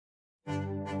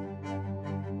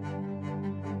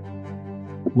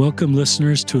Welcome,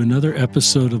 listeners, to another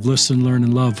episode of Listen, Learn,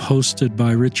 and Love, hosted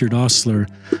by Richard Ostler.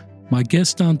 My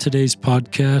guest on today's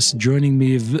podcast, joining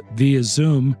me via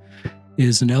Zoom,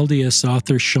 is an LDS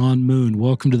author, Sean Moon.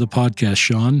 Welcome to the podcast,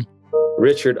 Sean.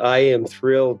 Richard, I am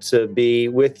thrilled to be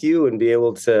with you and be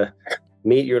able to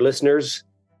meet your listeners.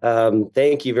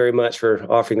 Thank you very much for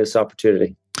offering this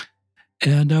opportunity.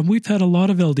 And we've had a lot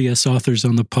of LDS authors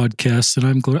on the podcast, and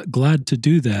I'm glad to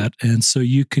do that. And so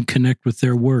you can connect with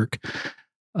their work.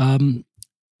 I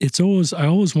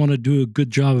always want to do a good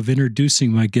job of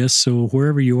introducing my guests. So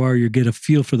wherever you are, you get a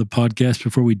feel for the podcast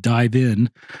before we dive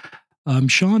in.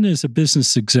 Sean is a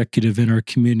business executive in our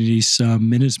communities.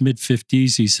 In his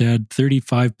mid-50s, he's had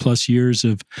 35 plus years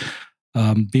of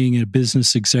being a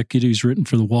business executive. He's written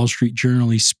for the Wall Street Journal.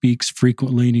 He speaks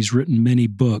frequently, and he's written many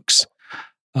books.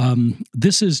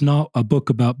 This is not a book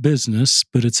about business,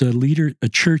 but it's a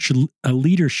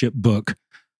leadership book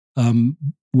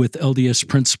with LDS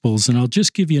principles. And I'll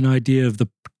just give you an idea of the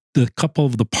couple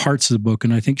of the parts of the book,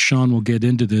 and I think Sean will get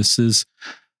into this. Is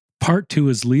Part 2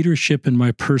 is leadership in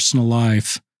my personal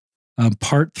life.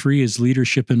 Part 3 is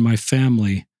leadership in my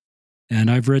family. And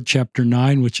I've read chapter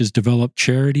 9, which is develop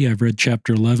charity. I've read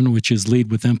chapter 11, which is lead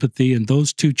with empathy. And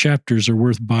those two chapters are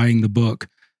worth buying the book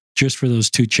just for those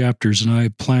two chapters. And I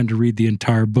plan to read the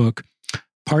entire book.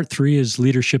 Part 3 is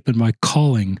leadership in my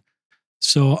calling.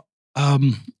 So,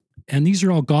 and these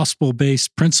are all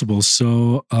gospel-based principles.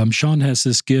 So Sean has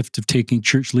this gift of taking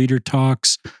church leader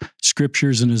talks,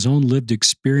 scriptures, and his own lived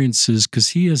experiences,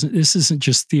 because this isn't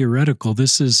just theoretical.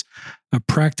 This is a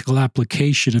practical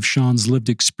application of Sean's lived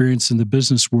experience in the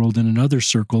business world and in other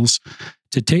circles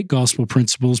to take gospel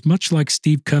principles, much like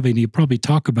Steve Covey, and he'll probably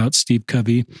talk about Steve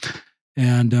Covey,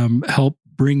 and help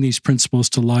bring these principles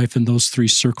to life in those three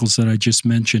circles that I just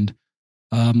mentioned.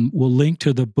 We'll link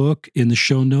to the book in the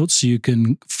show notes so you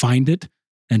can find it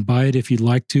and buy it if you'd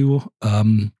like to.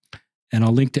 And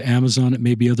I'll link to Amazon. It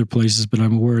may be other places, but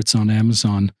I'm aware it's on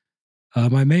Amazon.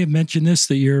 I may have mentioned this,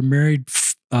 that you're married,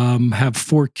 have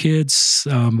 4 kids,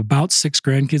 about 6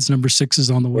 grandkids. Number 6 is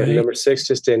on the way. Yeah, number 6,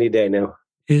 just any day now.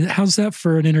 How's that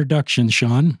for an introduction,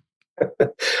 Sean?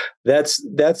 That's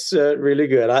really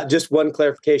good. Just one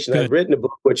clarification. Good. I've written a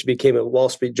book which became a Wall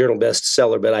Street Journal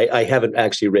bestseller, but I haven't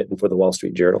actually written for the Wall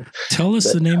Street Journal. Tell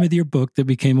us the name of your book that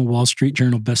became a Wall Street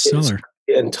Journal bestseller.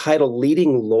 It's entitled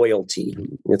Leading Loyalty.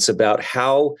 It's about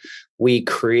how we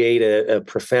create a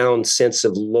profound sense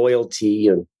of loyalty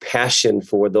and passion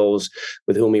for those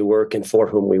with whom we work and for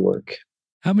whom we work.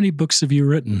 How many books have you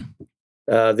written?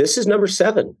 This is number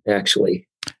 7, actually.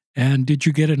 And did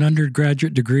you get an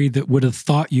undergraduate degree that would have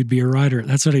thought you'd be a writer?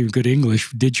 That's not even good English.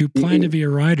 Did you plan to be a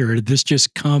writer, or did this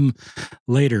just come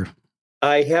later?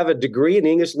 I have a degree in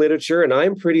English literature, and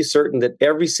I'm pretty certain that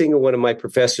every single one of my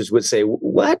professors would say,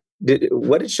 what did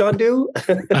Sean do?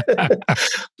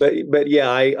 but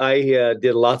yeah, I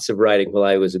did lots of writing while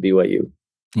I was at BYU.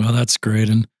 Well, that's great.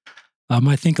 And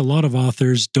I think a lot of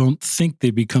authors don't think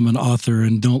they become an author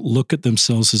and don't look at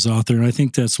themselves as author. And I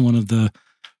think that's one of the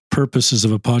purposes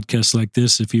of a podcast like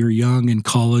this. If you're young in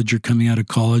college or coming out of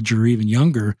college or even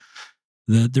younger,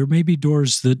 that there may be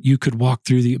doors that you could walk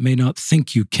through that you may not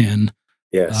think you can.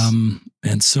 Yes.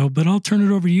 But I'll turn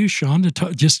it over to you, Sean,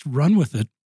 to just run with it.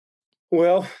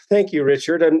 Well, thank you,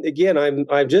 Richard. And again,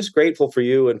 I'm just grateful for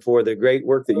you and for the great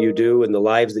work that you do and the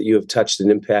lives that you have touched and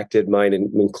impacted, mine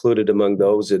and included among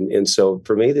those. And so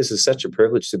for me, this is such a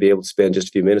privilege to be able to spend just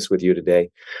a few minutes with you today.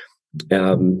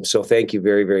 So thank you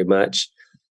very, very much.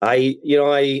 I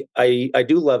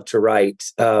do love to write.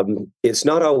 It's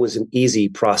not always an easy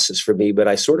process for me, but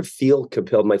I sort of feel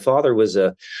compelled. My father was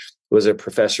a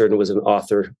professor and was an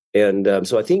author, and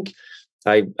so I think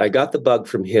I got the bug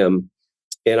from him.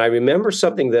 And I remember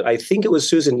something that I think it was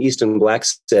Susan Easton Black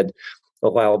said a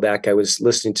while back. I was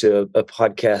listening to a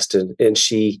podcast, and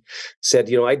she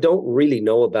said, I don't really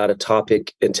know about a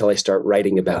topic until I start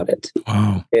writing about it.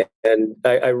 Wow. And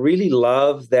I really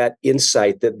love that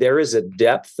insight that there is a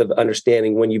depth of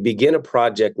understanding. When you begin a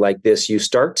project like this, you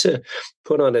start to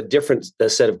put on a different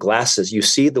set of glasses. You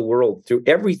see the world through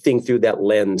everything through that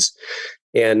lens.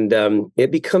 And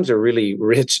it becomes a really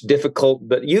rich, difficult,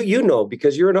 but you know,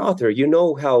 because you're an author, you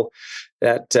know how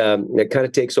that it kind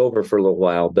of takes over for a little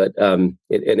while, but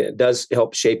it does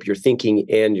help shape your thinking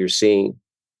and your seeing.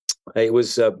 It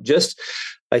was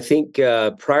I think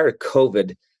prior to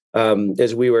COVID,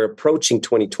 as we were approaching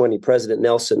 2020, President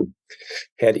Nelson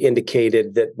had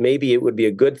indicated that maybe it would be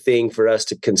a good thing for us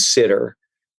to consider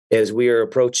as we are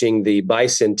approaching the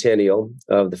bicentennial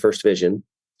of the First Vision,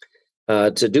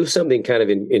 to do something kind of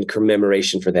in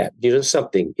commemoration for that,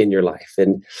 something in your life.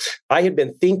 And I had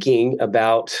been thinking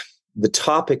about the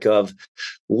topic of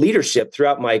leadership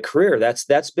throughout my career.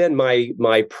 That's been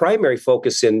my primary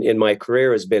focus in my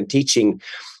career, has been teaching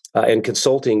and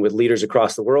consulting with leaders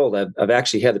across the world. I've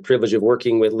actually had the privilege of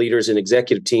working with leaders and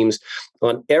executive teams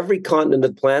on every continent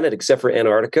of the planet except for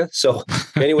Antarctica. So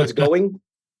if anyone's going,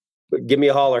 give me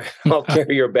a holler. I'll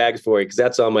carry your bags for you, because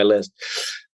that's on my list.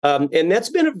 And that's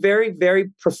been a very, very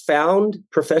profound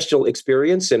professional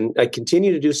experience. And I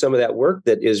continue to do some of that work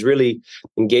that is really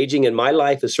engaging. And my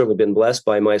life has certainly been blessed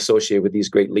by my association with these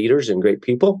great leaders and great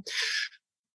people.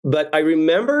 But I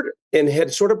remembered and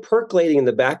had sort of percolating in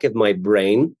the back of my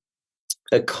brain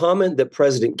a comment that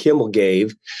President Kimball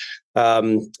gave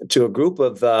to a group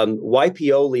of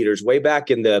YPO leaders way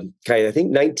back in the I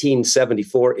think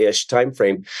 1974-ish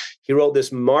timeframe. He wrote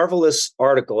this marvelous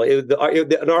article.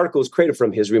 An article was created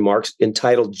from his remarks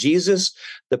entitled "Jesus,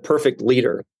 the Perfect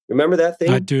Leader." Remember that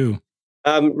thing? I do.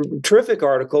 Terrific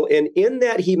article. And in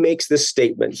that, he makes this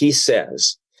statement. He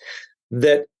says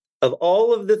that of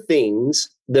all of the things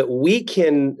that we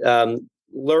can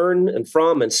learn and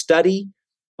from and study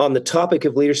on the topic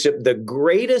of leadership, the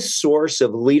greatest source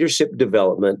of leadership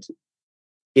development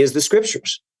is the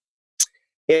scriptures.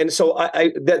 And so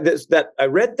I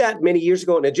read that many years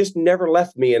ago, and it just never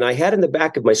left me. And I had in the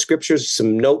back of my scriptures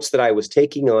some notes that I was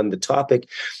taking on the topic.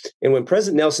 And when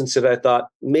President Nelson said, I thought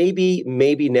maybe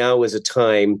now is a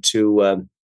time to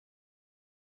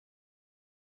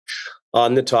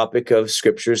on the topic of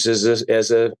scriptures as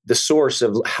the source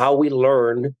of how we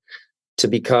learn to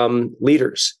become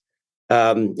leaders.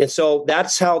 And so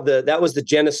that's how that was the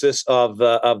genesis of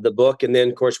the book. And then,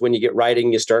 of course, when you get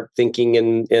writing, you start thinking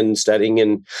and studying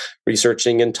and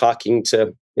researching and talking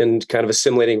to and kind of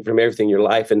assimilating from everything in your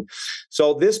life. And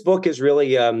so this book is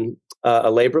really a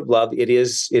labor of love. It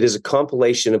is a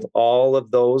compilation of all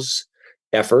of those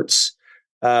efforts.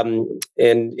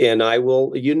 And I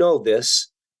will, this,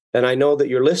 and I know that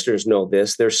your listeners know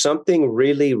this. There's something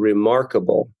really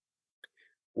remarkable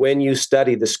when you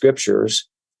study the scriptures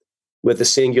with a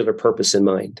singular purpose in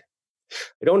mind.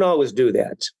 I don't always do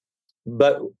that,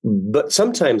 but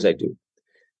sometimes I do.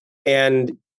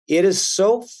 And it is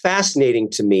so fascinating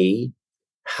to me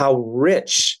how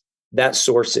rich that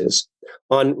source is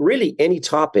on really any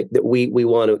topic that we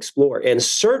want to explore. And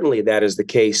certainly that is the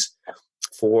case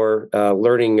for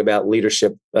learning about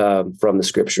leadership from the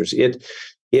scriptures.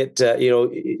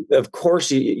 Of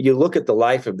course, you look at the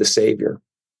life of the Savior,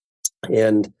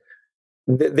 and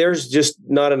there's just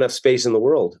not enough space in the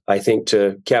world, I think,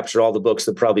 to capture all the books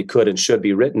that probably could and should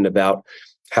be written about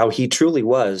how he truly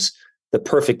was the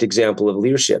perfect example of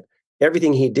leadership.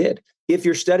 Everything he did. If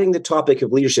you're studying the topic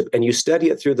of leadership and you study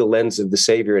it through the lens of the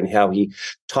Savior and how he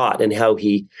taught and how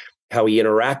he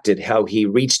interacted, how he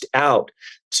reached out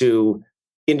to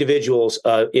individuals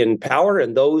in power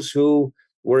and those who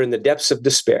were in the depths of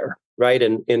despair, right?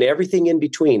 And everything in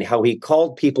between, how he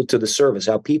called people to the service,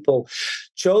 how people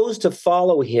chose to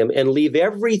follow him and leave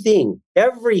everything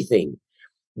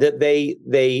that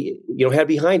they had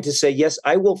behind to say, yes,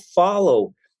 I will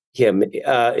follow him.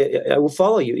 I will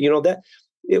follow you.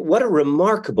 What a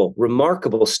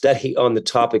remarkable study on the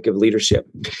topic of leadership.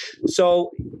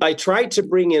 So I tried to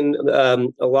bring in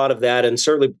a lot of that, and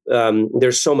certainly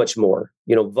there's so much more,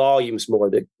 volumes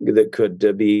more that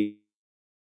could be.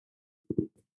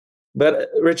 But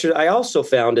Richard, I also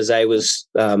found as I was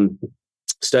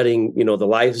studying, the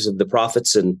lives of the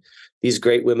prophets and these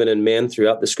great women and men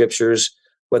throughout the scriptures,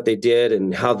 what they did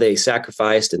and how they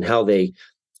sacrificed and how they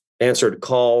answered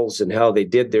calls and how they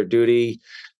did their duty,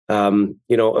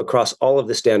 across all of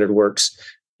the standard works.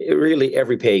 Really,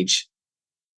 every page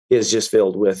is just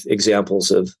filled with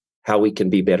examples of how we can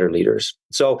be better leaders.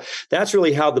 So that's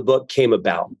really how the book came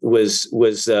about. Was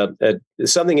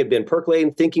something had been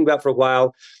percolating, thinking about for a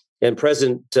while. And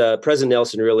President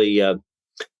Nelson really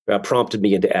prompted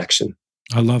me into action.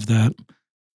 I love that.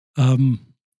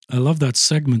 I love that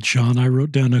segment, Sean. I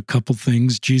wrote down a couple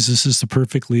things. Jesus is the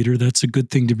perfect leader. That's a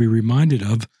good thing to be reminded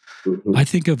of. Mm-hmm. I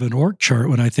think of an org chart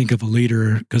when I think of a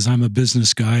leader, because I'm a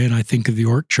business guy, and I think of the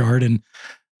org chart. And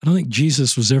I don't think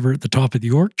Jesus was ever at the top of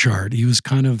the org chart. He was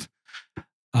kind of,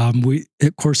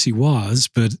 of course he was,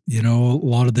 but, a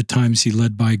lot of the times he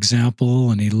led by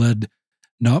example, and he led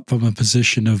not from a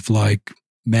position of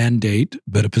mandate,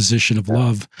 but a position of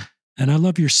love. And I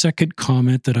love your second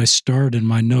comment that I starred in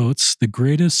my notes. The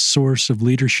greatest source of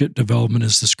leadership development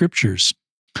is the scriptures.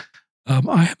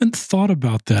 I haven't thought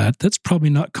about that. That's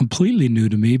probably not completely new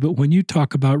to me, but when you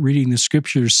talk about reading the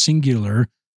scriptures singular,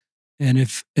 and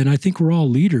I think we're all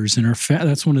leaders in our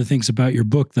that's one of the things about your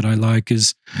book that I like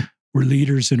is we're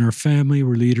leaders in our family,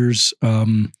 we're leaders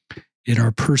in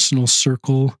our personal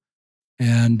circle.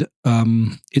 And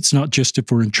it's not just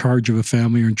if we're in charge of a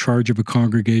family or in charge of a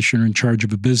congregation or in charge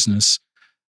of a business.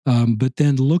 But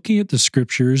then looking at the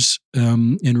scriptures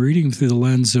and reading through the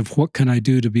lens of what can I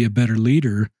do to be a better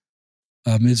leader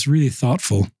is really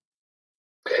thoughtful.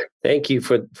 Thank you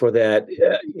for that.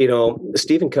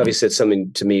 Stephen Covey said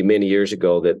something to me many years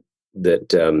ago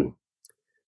that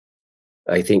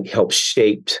I think helped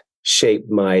shape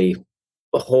my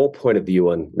whole point of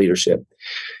view on leadership.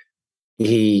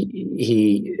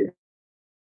 He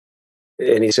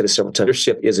said it several times.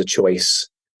 Leadership is a choice.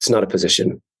 It's not a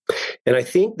position. And I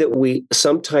think that we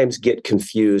sometimes get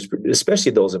confused,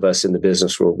 especially those of us in the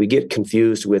business world, we get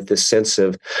confused with this sense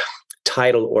of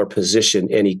title or position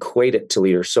and equate it to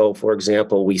leader. So, for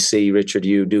example, we see, Richard,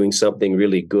 you doing something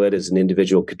really good as an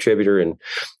individual contributor, and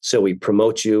so we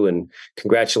promote you, and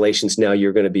congratulations, now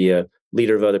you're going to be a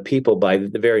leader of other people. By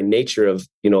the very nature of,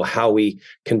 how we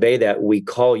convey that, we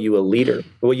call you a leader.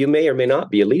 Well, you may or may not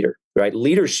be a leader, right?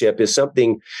 Leadership is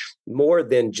something more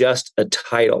than just a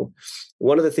title.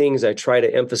 One of the things I try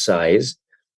to emphasize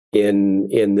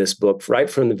in this book, right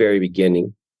from the very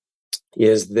beginning,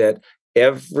 is that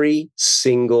every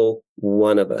single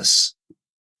one of us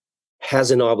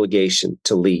has an obligation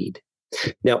to lead.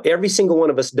 Now, every single one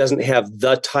of us doesn't have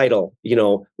the title,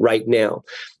 right now,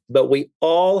 but we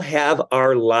all have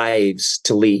our lives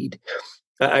to lead.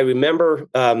 I remember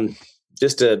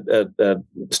just a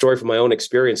story from my own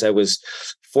experience. I was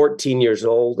 14 years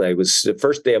old. I was the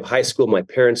first day of high school. My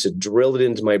parents had drilled it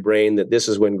into my brain that this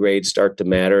is when grades start to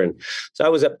matter. And so I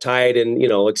was uptight and,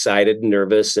 excited and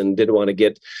nervous and didn't want to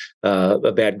get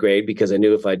a bad grade because I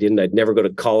knew if I didn't, I'd never go to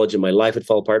college and my life would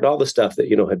fall apart. All the stuff that,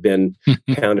 had been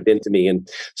pounded into me. And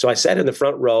so I sat in the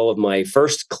front row of my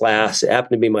first class. It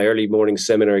happened to be my early morning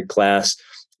seminary class.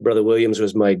 Brother Williams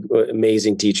was my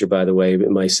amazing teacher, by the way,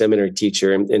 my seminary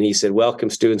teacher. And he said,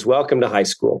 "Welcome, students. Welcome to high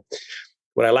school.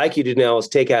 What I'd like you to do now is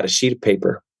take out a sheet of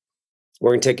paper.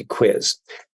 We're going to take a quiz,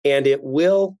 and it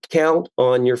will count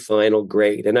on your final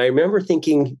grade." And I remember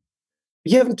thinking,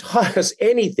 you haven't taught us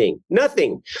anything,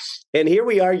 nothing. And here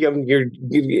we are, you're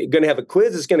going to have a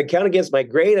quiz. It's going to count against my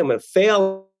grade. I'm going to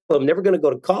fail. I'm never going to go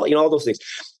to college, all those things.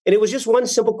 And it was just one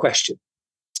simple question.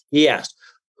 He asked,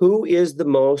 "Who is the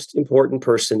most important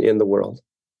person in the world?"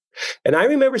 And I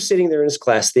remember sitting there in his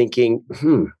class thinking,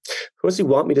 what does he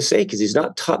want me to say? Because he's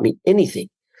not taught me anything.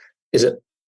 Is it?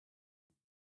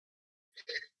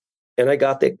 And I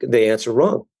got the answer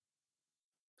wrong.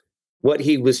 What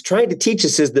he was trying to teach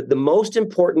us is that the most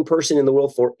important person in the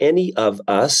world for any of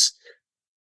us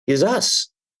is us.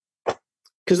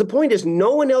 Because the point is,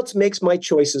 no one else makes my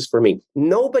choices for me.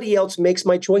 Nobody else makes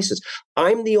my choices.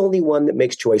 I'm the only one that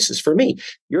makes choices for me.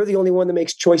 You're the only one that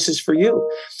makes choices for you.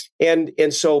 And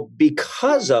so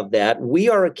because of that, we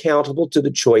are accountable to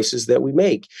the choices that we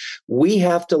make. We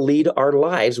have to lead our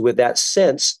lives with that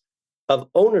sense of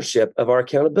ownership of our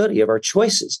accountability, of our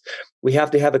choices. We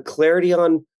have to have a clarity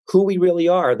on who we really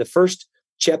are. The first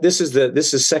chapter, this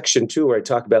is section 2, where I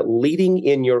talk about leading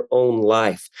in your own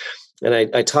life. And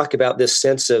I talk about this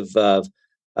sense of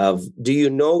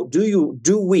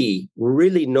do we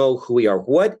really know who we are?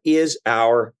 What is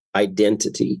our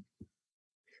identity?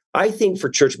 I think for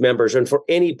church members and for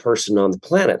any person on the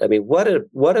planet,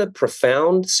 what a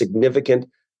profound, significant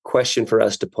question for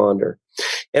us to ponder.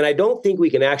 And I don't think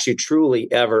we can actually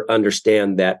truly ever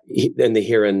understand that in the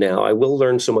here and now. I will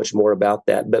learn so much more about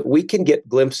that, but we can get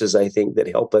glimpses, I think, that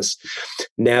help us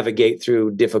navigate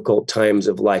through difficult times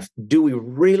of life. Do we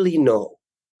really know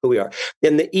who we are?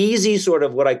 And the easy sort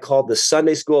of what I call the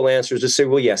Sunday school answer is to say,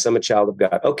 well, yes, I'm a child of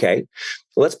God. Okay,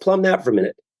 let's plumb that for a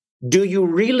minute. Do you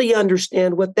really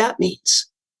understand what that means?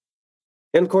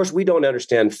 And of course, we don't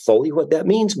understand fully what that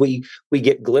means. We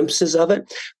get glimpses of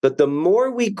it. But the more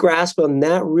we grasp on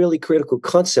that really critical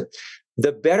concept,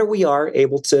 the better we are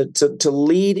able to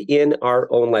lead in our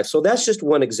own life. So that's just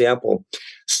one example.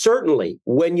 Certainly,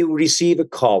 when you receive a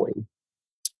calling,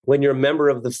 when you're a member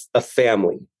of a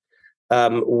family,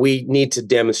 we need to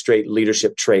demonstrate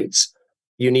leadership traits.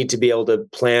 You need to be able to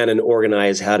plan and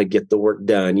organize how to get the work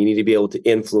done. You need to be able to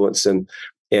influence and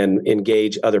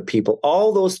engage other people.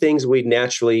 All those things we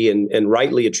naturally and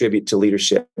rightly attribute to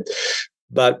leadership.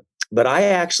 But I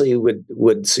actually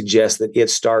would suggest that it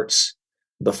starts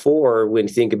before, when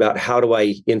you think about how do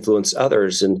I influence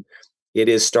others, and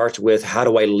starts with how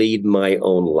do I lead my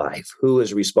own life? Who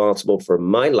is responsible for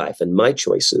my life and my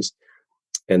choices?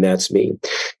 And that's me.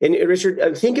 And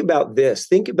Richard, think about this.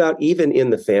 Think about even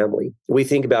in the family. We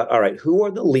think about, all right, who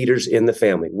are the leaders in the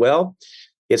family? Well,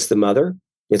 it's the mother,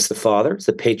 it's the father, it's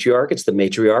the patriarch, it's the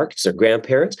matriarch, it's their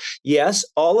grandparents. Yes,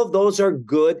 all of those are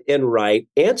good and right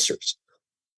answers.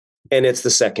 And it's the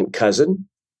second cousin,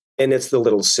 and it's the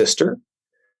little sister,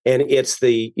 and it's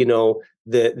the,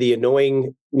 the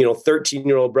annoying,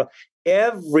 13-year-old brother.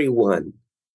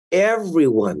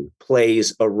 Everyone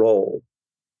plays a role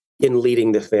in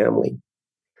leading the family.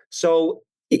 So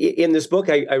in this book,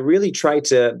 I really try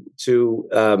to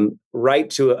write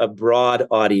to a broad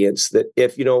audience that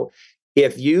if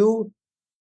you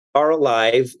are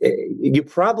alive, you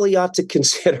probably ought to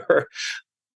consider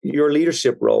your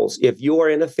leadership roles. If you are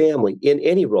in a family, in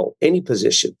any role, any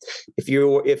position, if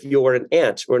you're an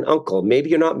aunt or an uncle, maybe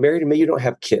you're not married and maybe you don't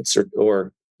have kids,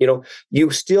 or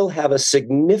you still have a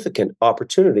significant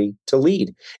opportunity to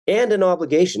lead and an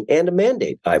obligation and a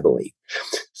mandate, I believe.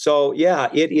 So yeah,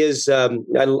 it is. I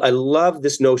love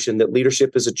this notion that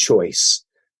leadership is a choice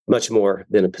much more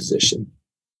than a position.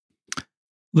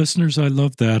 Listeners, I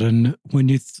love that. And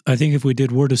I think if we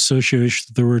did word association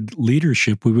with the word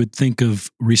leadership, we would think of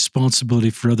responsibility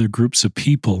for other groups of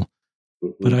people. Mm-hmm.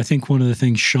 But I think one of the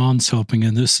things Sean's helping,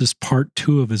 and this is part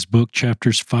 2 of his book,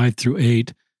 chapters 5 through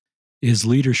 8, is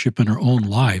leadership in our own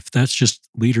life. That's just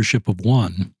leadership of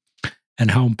one,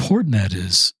 and how important that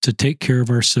is to take care of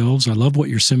ourselves. I love what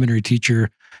your seminary teacher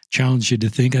challenged you to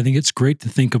think. I think it's great to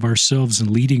think of ourselves and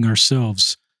leading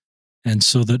ourselves. And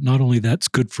so that not only that's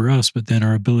good for us, but then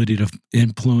our ability to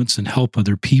influence and help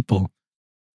other people.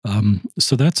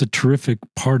 So that's a terrific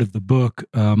part of the book,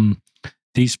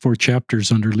 these 4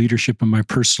 chapters under leadership in my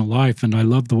personal life. And I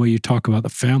love the way you talk about the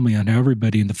family and how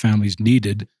everybody in the family is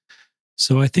needed.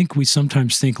 So I think we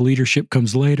sometimes think leadership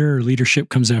comes later, or leadership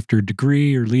comes after a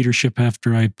degree, or leadership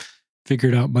after I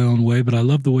figured out my own way. But I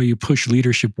love the way you push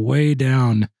leadership way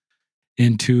down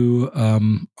into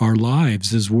our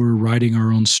lives as we're writing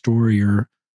our own story or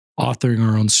authoring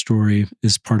our own story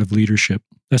is part of leadership.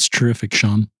 That's terrific,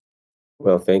 Sean.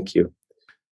 Well, thank you.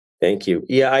 Thank you.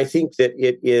 Yeah, I think that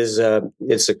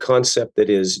it's a concept that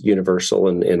is universal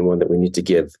and one that we need to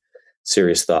give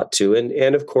serious thought to.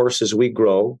 And of course, as we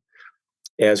grow,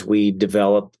 as we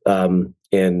develop and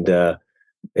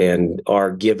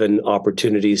are given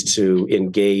opportunities to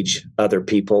engage other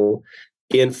people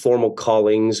in formal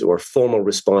callings or formal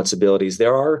responsibilities,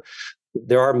 there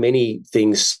are many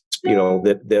things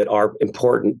that are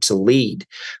important to lead.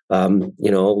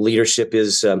 Leadership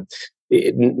is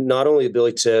not only the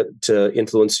ability to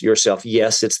influence yourself,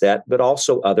 yes, it's that, but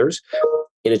also others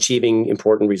in achieving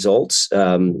important results.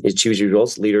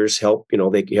 Leaders help,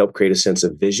 they help create a sense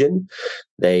of vision.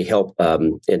 They help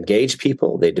engage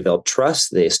people. They develop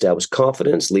trust. They establish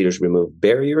confidence. Leaders remove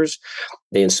barriers.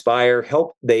 They inspire,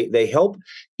 they help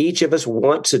each of us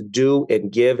want to do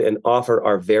and give and offer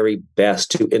our very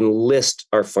best, to enlist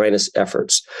our finest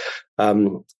efforts.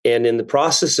 And in the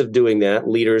process of doing that,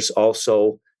 leaders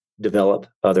also develop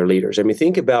other leaders. I mean,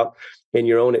 think about in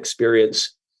your own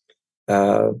experience,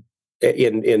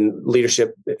 in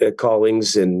leadership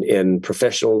callings and in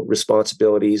professional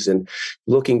responsibilities, and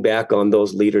looking back on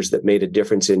those leaders that made a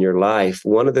difference in your life.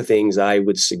 One of the things I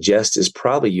would suggest is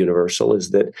probably universal, is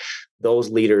that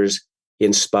those leaders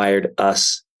inspired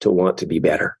us to want to be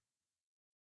better.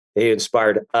 They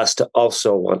inspired us to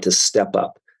also want to step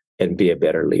up and be a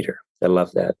better leader. I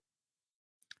love that.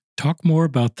 Talk more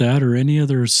about that or any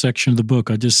other section of the book.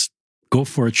 Go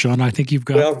for it, Sean. I think you've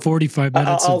got 45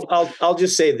 minutes. I'll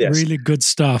just say this: really good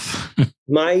stuff.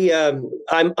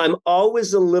 I'm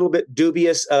always a little bit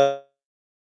dubious of,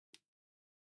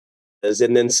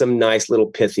 and then some nice little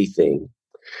pithy thing.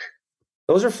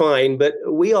 Those are fine, but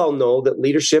we all know that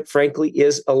leadership, frankly,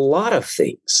 is a lot of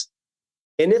things,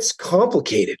 and it's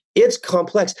complicated. It's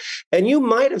complex, and you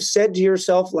might have said to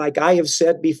yourself, like I have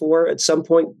said before, at some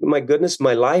point, my goodness,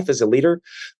 my life as a leader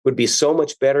would be so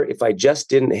much better if I just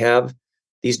didn't have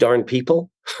these darn people.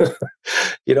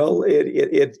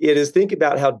 It is, think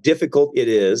about how difficult it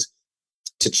is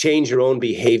to change your own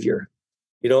behavior.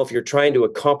 If you're trying to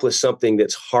accomplish something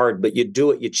that's hard, but you do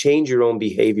it, you change your own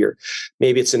behavior.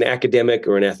 Maybe it's an academic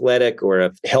or an athletic or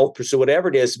a health pursuit, whatever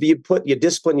it is, you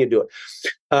discipline, you do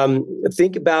it.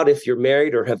 Think about if you're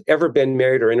married or have ever been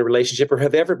married or in a relationship or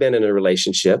have ever been in a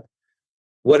relationship,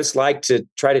 what it's like to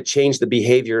try to change the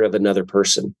behavior of another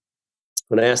person.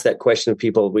 When I ask that question of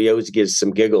people, we always get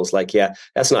some giggles like, yeah,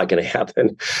 that's not going to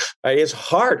happen. Right? It's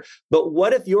hard. But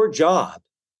what if your job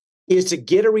is to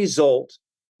get a result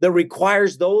that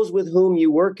requires those with whom you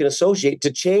work and associate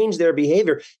to change their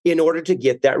behavior in order to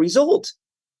get that result?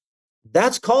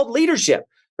 That's called leadership,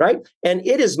 right? And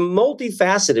it is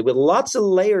multifaceted with lots of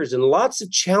layers and lots of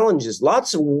challenges,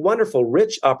 lots of wonderful,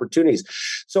 rich opportunities.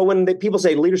 So when people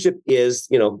say leadership is,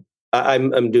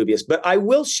 I'm dubious, but I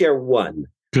will share one.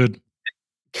 Good.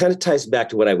 kind of ties back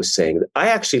to what I was saying. I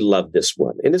actually love this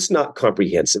one, and it's not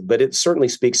comprehensive, but it certainly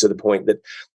speaks to the point that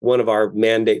one of our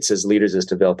mandates as leaders is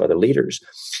to develop other leaders.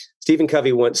 Stephen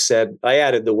Covey once said, I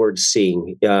added the word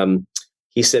seeing.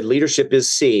 He said, leadership is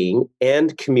seeing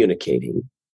and communicating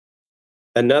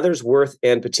another's worth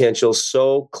and potential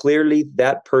so clearly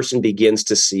that person begins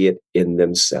to see it in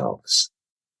themselves.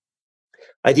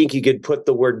 I think you could put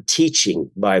the word teaching,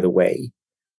 by the way,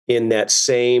 in that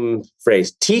same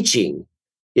phrase. Teaching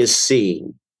is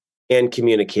seeing and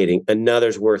communicating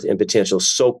another's worth and potential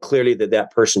so clearly that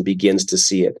that person begins to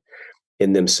see it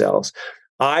in themselves.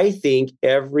 I think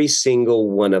every single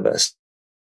one of us,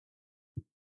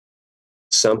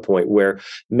 some point where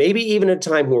maybe even a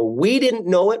time where we didn't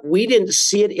know it, we didn't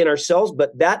see it in ourselves,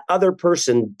 but that other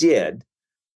person did,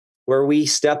 where we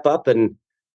step up and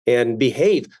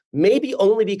behave, maybe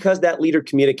only because that leader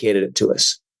communicated it to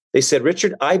us. They said,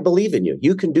 Richard, I believe in you.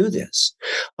 You can do this.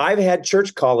 I've had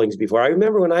church callings before. I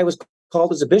remember when I was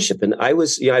called as a bishop, and I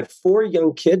had 4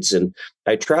 young kids, and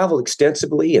I traveled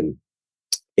extensively,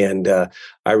 and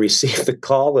I received the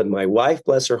call, and my wife,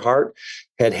 bless her heart,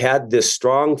 had this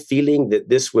strong feeling that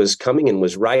this was coming and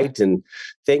was right. And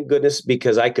thank goodness,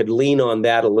 because I could lean on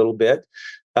that a little bit.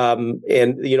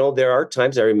 There are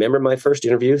times I remember my first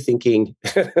interview thinking,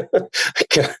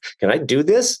 can I do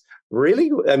this?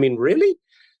 Really? I mean, really?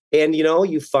 And,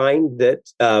 you find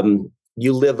that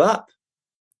you live up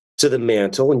to the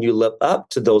mantle, and you live up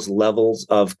to those levels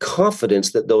of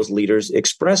confidence that those leaders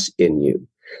express in you.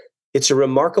 It's a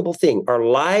remarkable thing. Our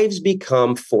lives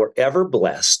become forever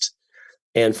blessed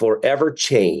and forever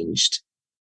changed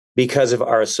because of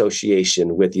our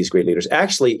association with these great leaders.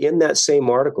 Actually, in that same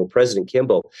article, President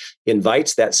Kimball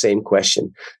invites that same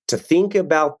question, to think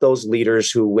about those leaders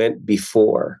who went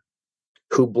before,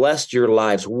 who blessed your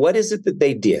lives. What is it that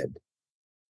they did?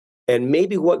 And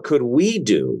maybe what could we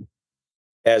do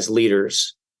as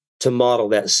leaders to model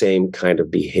that same kind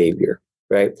of behavior?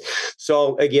 Right.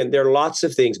 So again, there are lots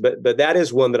of things, but that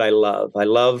is one that I love. I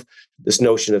love this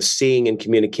notion of seeing and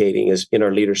communicating as in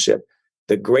our leadership,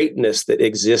 the greatness that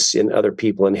exists in other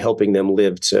people and helping them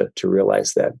live to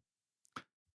realize that.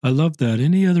 I love that.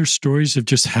 Any other stories of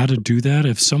just how to do that?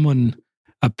 If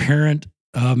a parent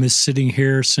is sitting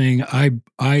here saying, I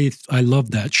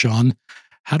love that, Sean.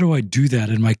 How do I do that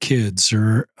in my kids?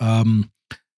 Or how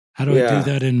do I do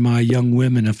that in my young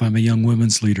women if I'm a young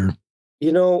women's leader?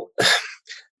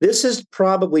 This is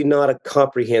probably not a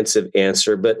comprehensive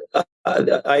answer, but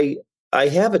I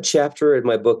have a chapter in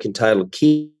my book entitled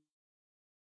Key,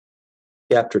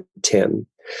 Chapter 10,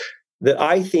 that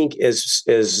I think as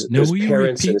parents and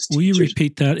as teachers. Will you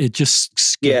repeat that? It just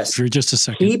skipped for just a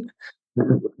second.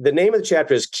 The name of the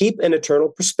chapter is Keep an Eternal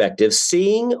Perspective,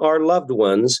 Seeing Our Loved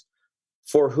Ones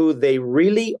for Who They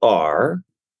Really Are,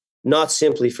 Not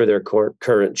Simply for Their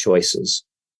Current Choices.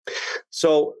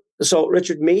 So,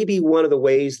 Richard, maybe one of the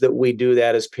ways that we do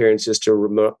that as parents is to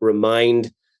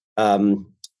remind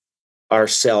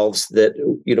ourselves that,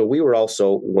 we were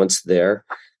also once there,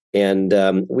 and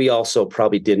we also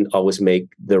probably didn't always make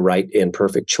the right and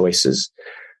perfect choices,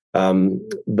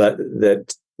 but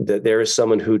that there is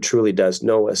someone who truly does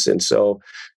know us, and so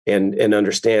and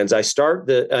understands. I start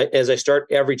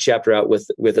every chapter out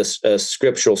with a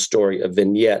scriptural story, a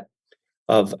vignette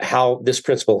of how this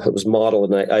principle was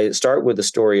modeled. And I start with the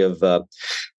story of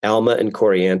Alma and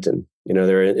Corianton.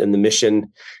 They're in the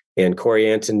mission, and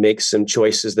Corianton makes some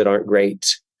choices that aren't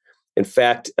great. In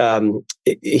fact,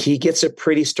 he gets a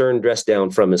pretty stern dress down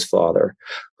from his father,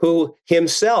 who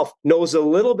himself knows a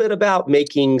little bit about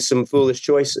making some foolish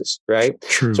choices, right?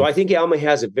 True. So I think Alma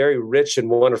has a very rich and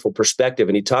wonderful perspective,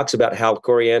 and he talks about how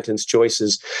Corianton's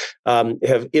choices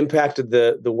have impacted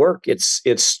the work.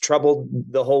 It's troubled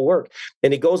the whole work.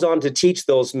 And he goes on to teach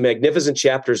those magnificent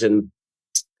chapters and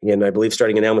I believe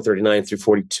starting in Alma 39 through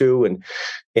 42,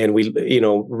 and we,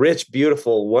 rich,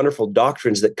 beautiful, wonderful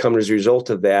doctrines that come as a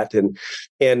result of that. And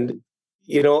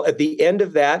at the end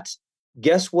of that,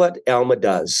 guess what Alma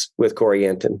does with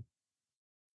Corianton?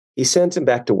 He sends him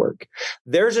back to work.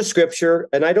 There's a scripture,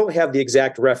 and I don't have the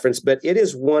exact reference, but it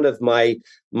is one of my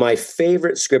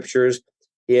favorite scriptures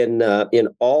in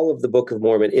all of the Book of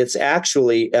Mormon. It's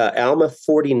actually Alma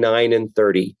 49 and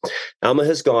 30. Alma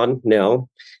has gone now.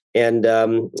 And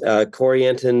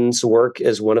Corianton's work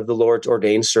as one of the Lord's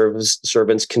ordained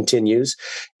servants continues.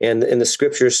 And the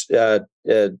scriptures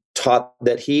taught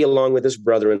that he, along with his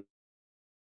brethren,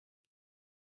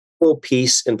 will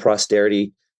peace and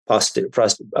prosperity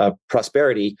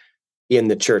in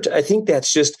the church. I think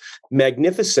that's just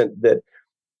magnificent that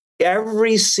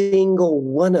every single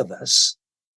one of us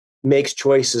makes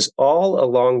choices all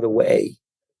along the way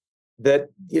that,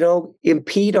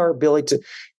 impede our ability to,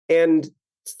 and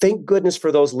thank goodness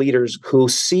for those leaders who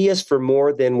see us for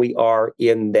more than we are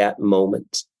in that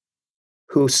moment,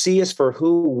 who see us for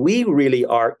who we really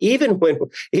are, even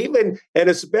and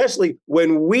especially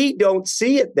when we don't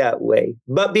see it that way.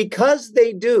 But because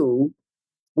they do,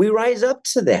 we rise up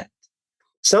to that.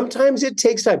 Sometimes it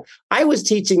takes time. I was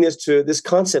teaching this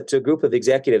concept to a group of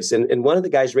executives, and one of the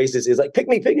guys raised his, is like, pick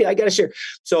me, I got to share.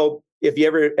 So if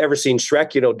you ever seen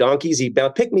Shrek, donkeys, he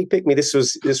bound, pick me. This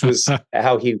was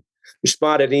how he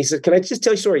responded. And he said, can I just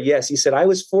tell you a story? Yes. He said, I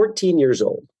was 14 years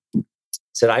old. He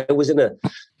said, I was in a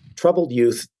troubled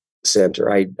youth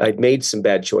center. I'd made some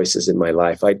bad choices in my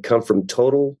life. I'd come from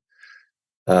total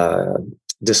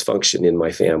dysfunction in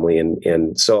my family.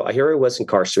 And so here I was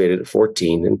incarcerated at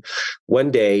 14. And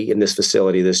one day in this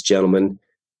facility, this gentleman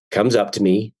comes up to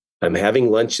me. I'm having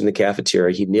lunch in the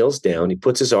cafeteria. He kneels down, he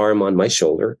puts his arm on my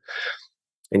shoulder,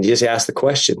 and he just asks the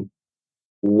question,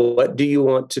 what do you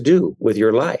want to do with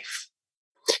your life?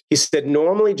 He said,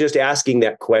 normally just asking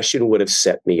that question would have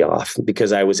set me off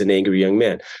because I was an angry young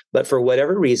man. But for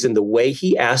whatever reason, the way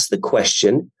he asked the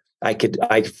question,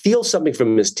 I feel something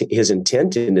from his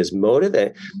intent and his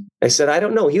motive. I said, I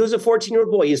don't know. He was a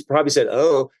 14-year-old boy. He's probably said,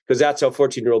 oh, because that's how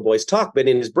 14-year-old boys talk. But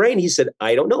in his brain, he said,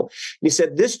 I don't know. And he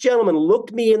said, this gentleman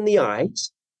looked me in the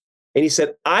eyes and he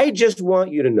said, I just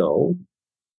want you to know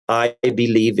I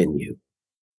believe in you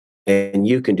and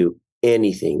you can do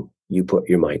anything you put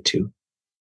your mind to.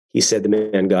 He said, the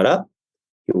man got up,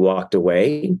 he walked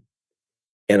away.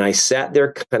 And I sat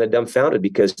there kind of dumbfounded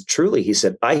because truly, he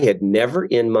said, I had never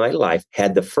in my life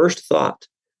had the first thought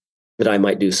that I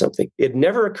might do something. It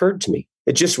never occurred to me.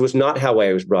 It just was not how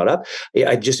I was brought up. I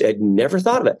had never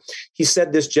thought of it. He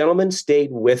said this gentleman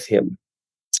stayed with him.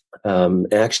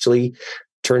 Actually,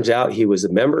 turns out he was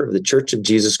a member of the Church of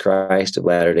Jesus Christ of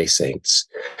Latter-day Saints.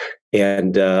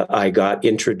 And I got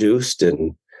introduced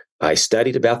and I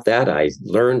studied about that. I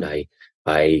learned,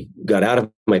 I got out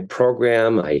of my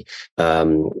program.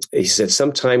 He said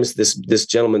sometimes this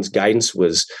gentleman's guidance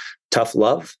was tough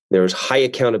love. There was high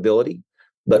accountability,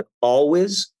 but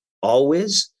always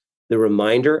the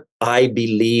reminder, I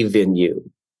believe in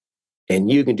you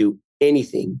and you can do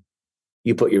anything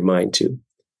you put your mind to.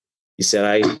 He said,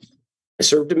 I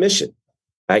served a mission.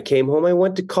 I came home. I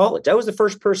went to college. I was the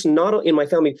first person not in my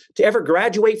family to ever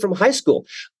graduate from high school.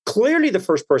 Clearly the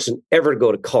first person ever to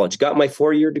go to college. Got my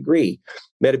 4-year degree.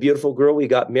 Met a beautiful girl. We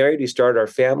got married. We started our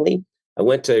family. I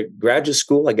went to graduate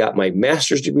school. I got my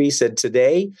master's degree. Said,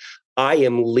 today I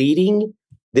am leading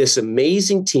this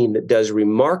amazing team that does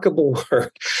remarkable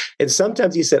work. And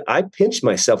sometimes he said, I pinch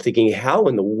myself thinking, how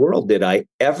in the world did I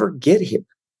ever get here?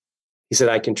 He said,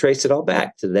 I can trace it all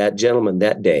back to that gentleman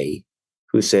that day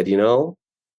who said,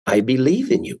 I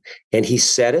believe in you. And he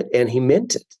said it and he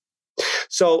meant it.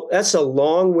 So that's a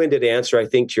long-winded answer, I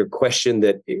think, to your question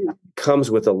that comes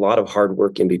with a lot of hard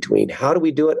work in between. How do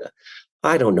we do it?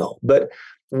 I don't know. But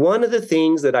one of the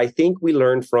things that I think we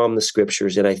learn from the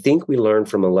scriptures, and I think we learn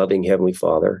from a loving Heavenly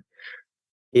Father,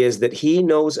 is that he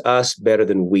knows us better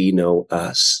than we know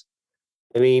us.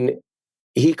 I mean,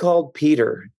 he called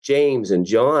Peter, James, and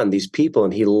John, these people,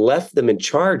 and he left them in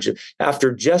charge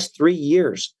after just 3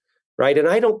 years. Right. And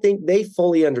I don't think they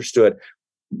fully understood,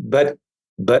 but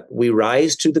we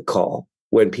rise to the call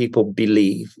when people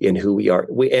believe in who we are.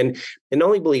 And not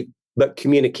only believe, but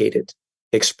communicate it,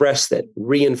 express that,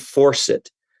 reinforce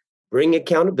it, bring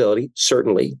accountability,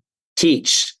 certainly,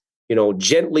 teach,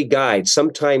 gently guide.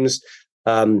 Sometimes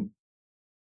was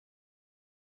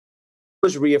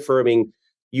reaffirming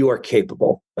you are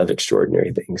capable of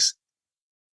extraordinary things.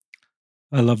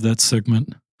 I love that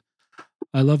segment.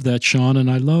 I love that, Sean. And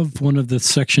I love one of the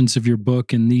sections of your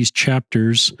book in these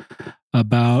chapters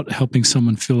about helping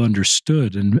someone feel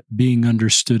understood, and being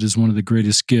understood is one of the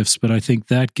greatest gifts. But I think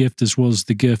that gift, as well as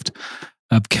the gift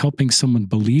of helping someone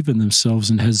believe in themselves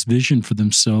and has vision for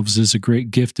themselves, is a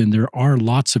great gift. And there are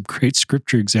lots of great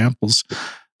scripture examples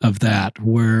of that,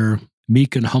 where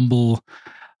meek and humble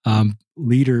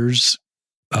leaders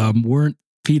weren't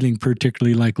feeling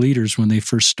particularly like leaders when they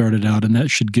first started out, and that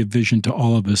should give vision to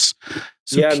all of us.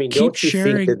 So yeah, I mean, keep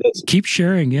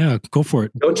sharing. Yeah, go for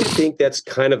it. Don't you think that's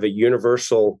kind of a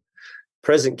universal?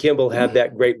 President Kimball had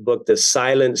that great book, The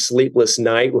Silent Sleepless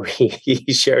Night, where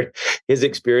he shared his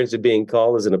experience of being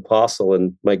called as an apostle.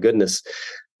 And my goodness,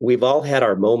 we've all had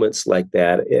our moments like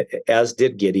that, as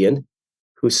did Gideon,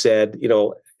 who said,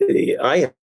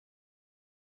 I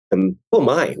am, who am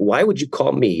I? Why would you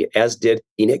call me? As did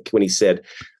Enoch when he said,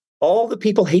 all the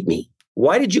people hate me.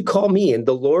 Why did you call me? And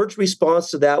the Lord's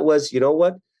response to that was, you know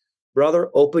what, brother,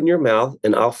 open your mouth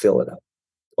and I'll fill it up.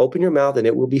 Open your mouth and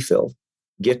it will be filled.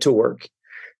 Get to work.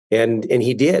 and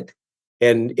he did.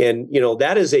 And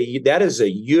that is a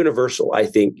universal, I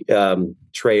think,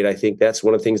 trait. I think that's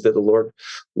one of the things that the Lord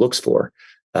looks for.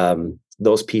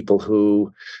 Those people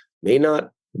who may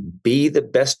not be the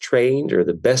best trained or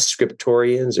the best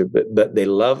scriptorians, but they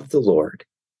love the Lord.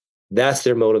 That's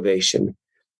their motivation.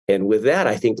 And with that,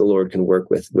 I think the Lord can work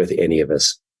with any of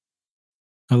us.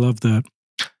 I love that.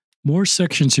 More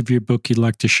sections of your book you'd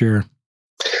like to share?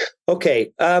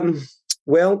 Okay.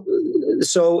 Well,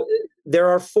 so there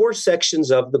are 4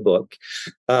 sections of the book.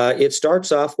 It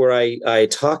starts off where I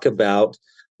talk about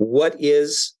what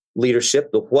is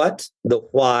leadership, the what, the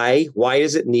why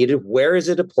is it needed, where is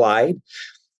it applied,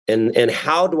 and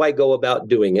how do I go about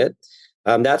doing it.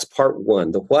 That's part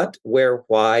 1, the what, where,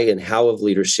 why, and how of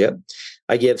leadership.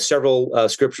 I give several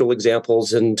scriptural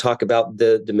examples and talk about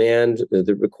the demand,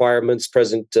 the requirements.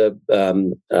 President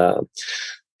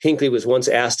Hinckley was once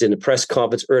asked in a press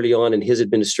conference early on in his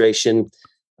administration,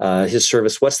 his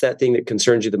service, what's that thing that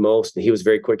concerns you the most? And he was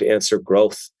very quick to answer: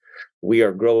 growth. We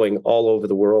are growing all over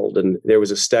the world. And there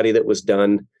was a study that was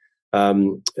done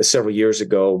several years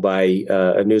ago by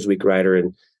a Newsweek writer,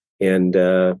 and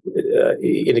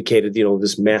indicated,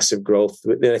 this massive growth.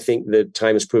 And I think the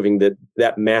time is proving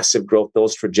that massive growth,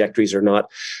 those trajectories are not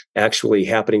actually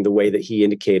happening the way that he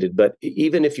indicated. But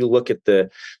even if you look at the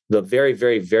very,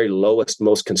 very, very lowest,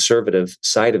 most conservative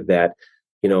side of that,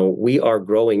 we are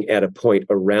growing at a point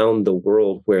around the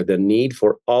world where the need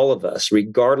for all of us,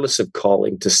 regardless of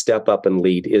calling, to step up and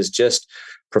lead is just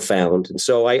profound. And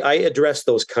so I address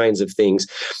those kinds of things.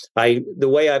 The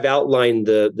way I've outlined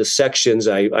the sections,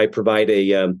 I provide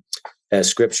a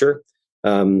scripture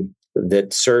that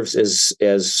serves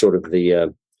as sort of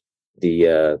the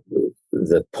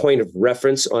point of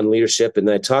reference on leadership, and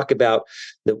I talk about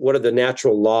what are the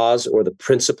natural laws or the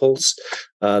principles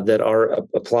that are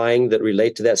applying that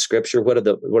relate to that scripture. What are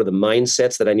the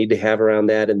mindsets that I need to have around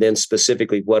that, and then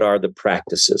specifically, what are the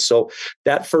practices? So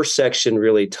that first section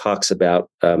really talks about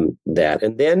that,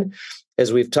 and then,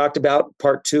 as we've talked about,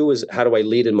 part 2 is how do I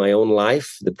lead in my own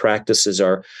life? The practices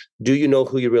are: do you know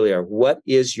who you really are? What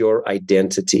is your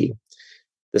identity?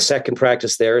 The second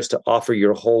practice there is to offer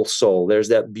your whole soul. There's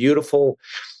that beautiful,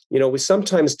 we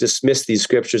sometimes dismiss these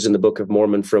scriptures in the Book of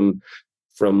Mormon from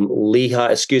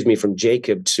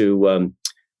Jacob to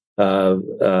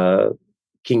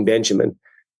King Benjamin.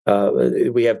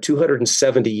 We have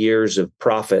 270 years of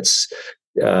prophets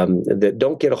that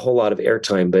don't get a whole lot of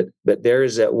airtime, but there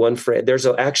is that one phrase. There's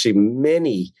actually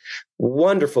many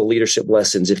wonderful leadership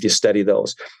lessons if you study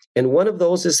those. And one of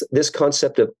those is this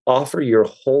concept of offer your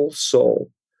whole soul.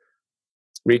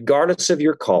 Regardless of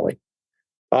your calling,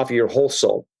 offer your whole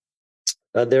soul.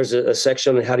 There's a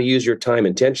section on how to use your time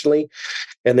intentionally.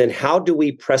 And then how do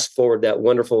we press forward? That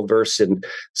wonderful verse in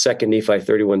 2 Nephi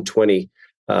 31:20,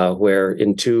 where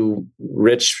in 2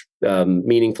 rich,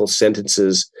 meaningful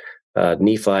sentences,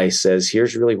 Nephi says,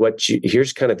 here's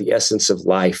kind of the essence of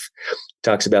life.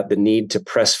 Talks about the need to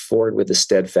press forward with the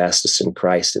steadfastness in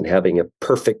Christ and having a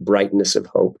perfect brightness of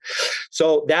hope.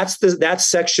 So that's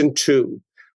section 2.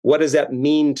 What does that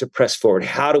mean to press forward?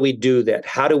 How do we do that?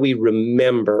 How do we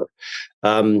remember?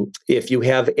 If you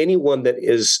have anyone that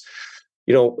is,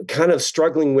 kind of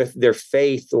struggling with their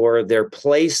faith or their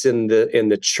place in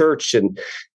the church and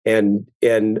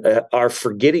are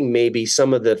forgetting maybe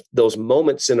some of those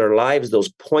moments in our lives, those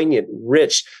poignant,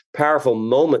 rich, powerful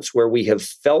moments where we have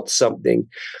felt something,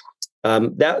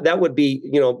 that would be,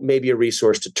 maybe a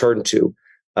resource to turn to.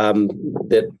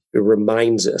 That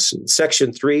reminds us. In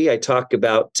section 3, I talk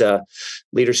about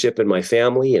leadership in my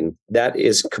family, and that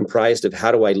is comprised of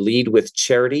how do I lead with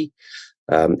charity?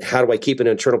 How do I keep an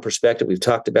internal perspective? We've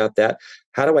talked about that.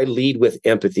 How do I lead with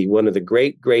empathy? One of the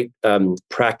great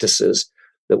practices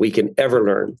that we can ever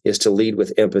learn is to lead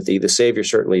with empathy. The Savior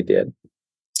certainly did.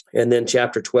 And then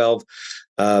chapter 12,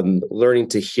 learning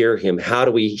to hear him. How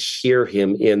do we hear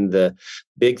him in the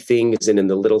big things and in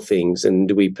the little things? And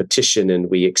do we petition and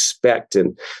we expect?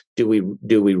 And do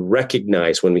we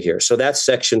recognize when we hear? So that's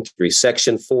section 3.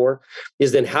 Section 4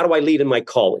 is then how do I lead in my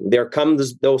calling? There come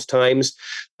those times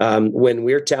when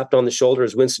we're tapped on the shoulder,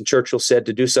 as Winston Churchill said,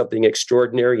 to do something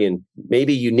extraordinary and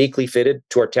maybe uniquely fitted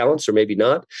to our talents, or maybe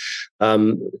not. Are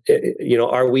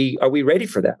we ready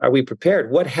for that? Are we prepared?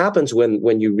 What happens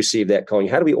when you receive that calling?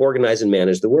 How do we organize and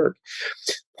manage the work?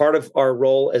 Part of our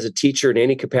role as a teacher in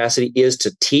any capacity is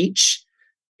to teach.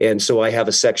 And so I have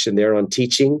a section there on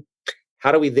teaching.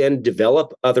 How do we then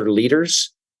develop other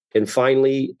leaders? And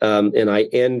finally, and I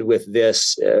end with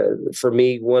this, for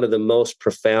me, one of the most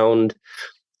profound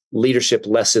leadership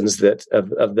lessons that of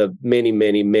the many,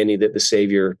 many, many that the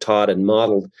Savior taught and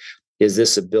modeled is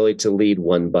this ability to lead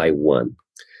one by one.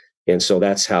 And so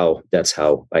that's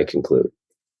how I conclude.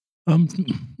 Um,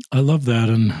 I love that.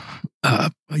 And,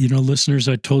 listeners,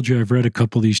 I told you I've read a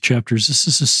couple of these chapters. This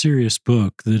is a serious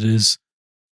book that is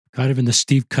kind of in the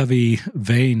Steve Covey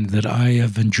vein that I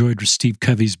have enjoyed with Steve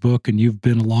Covey's book, and you've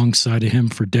been alongside of him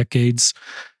for decades.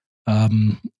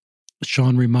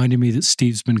 Sean reminded me that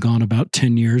Steve's been gone about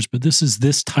 10 years, but this is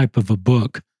this type of a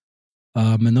book.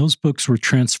 And those books were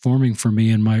transforming for me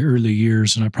in my early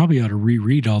years, and I probably ought to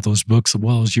reread all those books as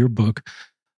well as your book.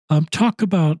 Talk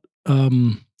about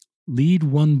Lead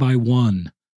One by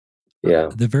One. Yeah.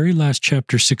 The very last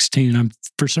chapter 16,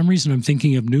 for some reason, I'm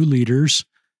thinking of new leaders.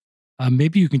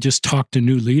 Maybe you can just talk to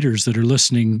new leaders that are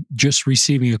listening, just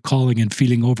receiving a calling and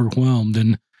feeling overwhelmed.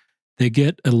 And they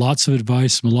get lots of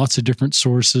advice from lots of different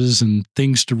sources and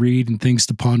things to read and things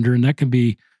to ponder. And that can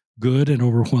be good and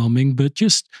overwhelming, but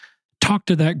just talk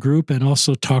to that group and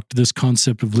also talk to this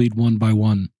concept of lead one by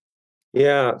one.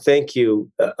 Yeah, thank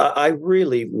you. I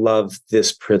really love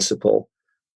this principle.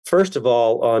 First of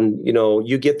all,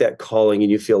 you get that calling and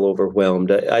you feel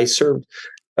overwhelmed. I served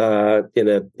in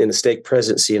a stake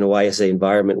presidency in a YSA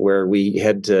environment where we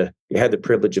had the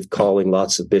privilege of calling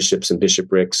lots of bishops and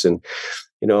bishoprics. And,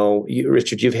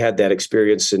 Richard, you've had that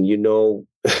experience and you know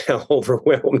how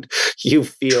overwhelmed you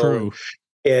feel. True.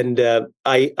 And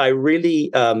I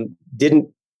really didn't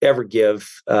ever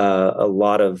give a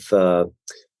lot of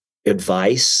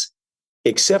advice,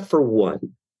 except for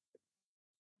one,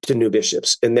 to new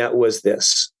bishops. And that was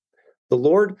this. The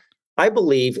Lord, I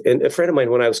believe, and a friend of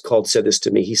mine when I was called said this to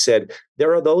me. He said,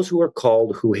 there are those who are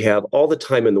called who have all the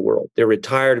time in the world. They're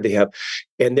retired,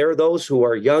 and there are those who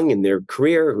are young in their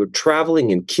career, who are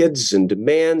traveling and kids and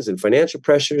demands and financial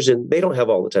pressures, and they don't have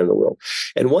all the time in the world.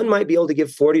 And one might be able to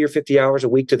give 40 or 50 hours a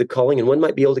week to the calling, and one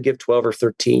might be able to give 12 or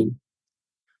 13.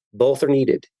 Both are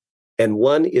needed. And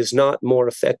one is not more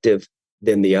effective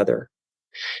than the other.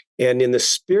 And in the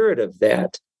spirit of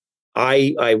that,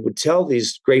 I would tell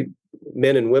these great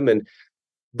men and women,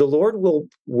 the Lord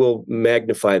will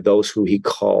magnify those who he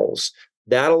calls.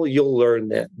 You'll learn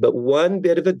that. But one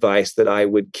bit of advice that I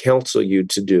would counsel you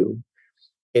to do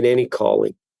in any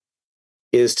calling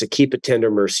is to keep a tender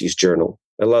mercies journal.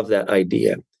 I love that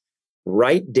idea.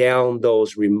 Write down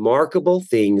those remarkable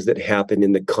things that happen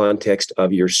in the context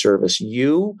of your service.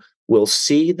 You will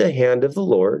see the hand of the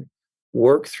Lord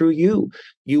work through you.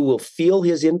 You will feel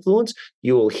his influence.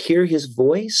 You will hear his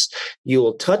voice. You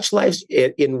will touch lives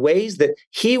in ways that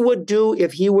he would do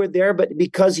if he were there, but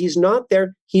because he's not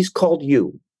there, he's called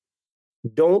you.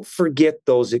 Don't forget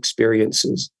those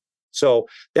experiences. So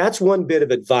that's one bit of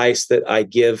advice that I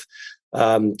give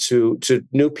to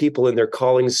new people in their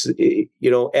callings.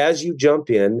 As you jump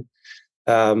in,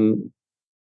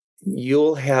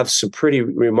 you'll have some pretty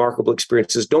remarkable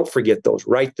experiences. Don't forget those.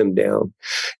 Write them down.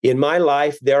 In my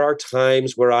life, there are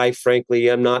times where I, frankly,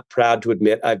 am not proud to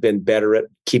admit I've been better at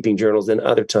keeping journals than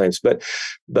other times. But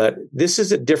this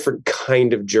is a different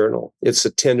kind of journal. It's a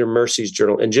tender mercies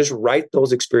journal. And just write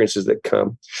those experiences that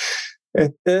come.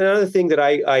 And another thing that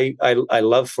I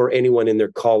love for anyone in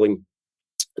their calling,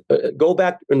 go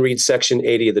back and read section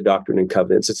 80 of the Doctrine and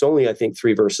Covenants. It's only, I think,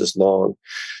 3 verses long.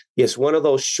 It's one of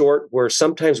those short where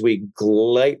sometimes we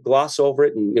gloss over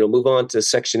it and move on to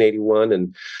section 81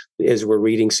 and as we're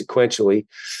reading sequentially.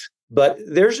 But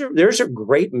there's a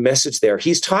great message there.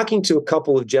 He's talking to a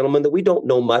couple of gentlemen that we don't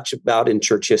know much about in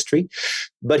church history,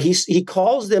 but he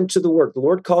calls them to the work. The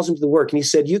Lord calls them to the work. And he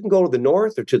said, you can go to the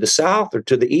north or to the south or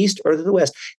to the east or to the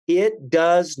west. It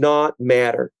does not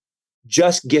matter.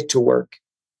 Just get to work.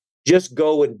 Just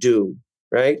go and do,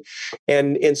 right?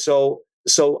 And so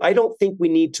I don't think we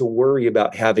need to worry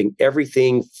about having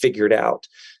everything figured out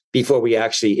before we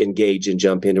actually engage and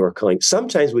jump into our calling.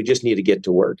 Sometimes we just need to get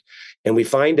to work, and we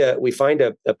find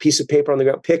a piece of paper on the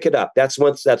ground, pick it up. That's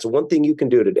one thing you can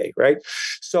do today, right?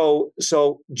 So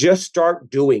just start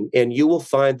doing, and you will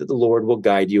find that the Lord will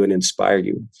guide you and inspire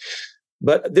you.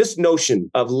 But this notion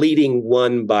of leading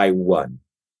one by one,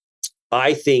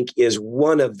 I think, is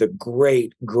one of the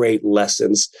great, great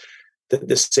lessons that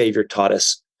the Savior taught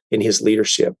us in his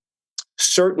leadership.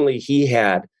 Certainly he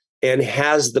had and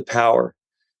has the power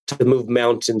to move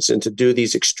mountains and to do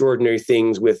these extraordinary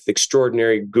things with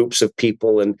extraordinary groups of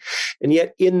people. And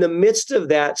yet in the midst of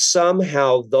that,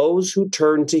 somehow those who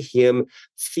turn to him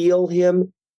feel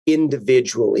him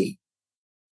individually.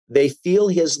 They feel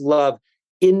his love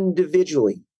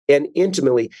individually and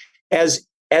intimately, as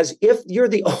if you're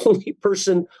the only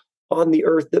person on the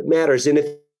earth that matters. And if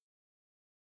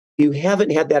you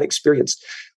haven't had that experience,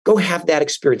 go have that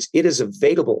experience. It is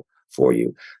available for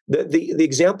you. The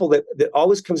example that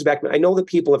always comes back, I know that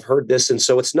people have heard this, and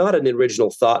so it's not an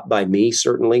original thought by me,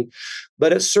 certainly,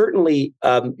 but it certainly,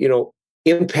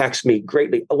 impacts me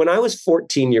greatly. When I was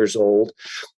 14 years old,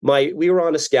 we were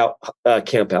on a scout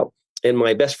camp out, and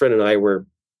my best friend and I were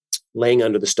laying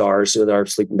under the stars with our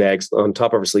sleeping bags, on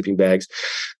top of our sleeping bags,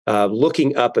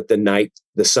 looking up at the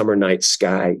summer night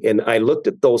sky. And I looked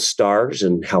at those stars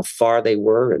and how far they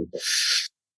were. And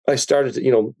I started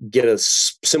to, get a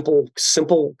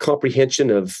simple comprehension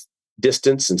of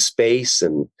distance and space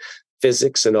and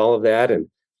physics and all of that. And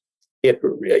it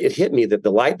hit me that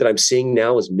the light that I'm seeing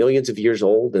now is millions of years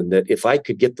old. And that if I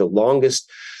could get the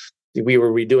longest, we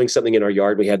were redoing something in our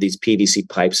yard. We had these PVC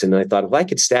pipes, and I thought, if I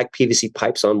could stack PVC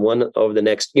pipes on one over the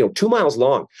next, 2 miles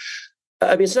long,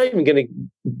 I mean, it's not even going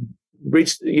to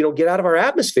reach, get out of our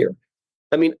atmosphere.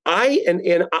 I mean, I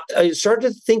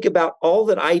started to think about all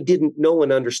that I didn't know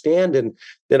and understand, and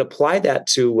then apply that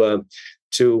to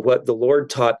what the Lord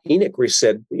taught Enoch, where he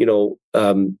said,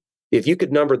 if you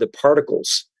could number the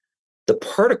particles,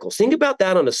 think about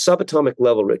that on a subatomic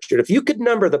level, Richard. If you could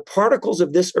number the particles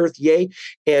of this earth, yea,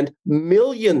 and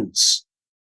millions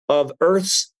of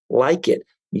earths like it,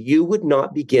 you would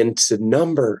not begin to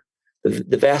number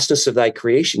the vastness of thy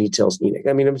creation, he tells Enoch.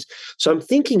 I mean, so I'm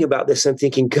thinking about this. I'm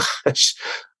thinking, gosh,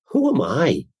 who am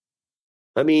I?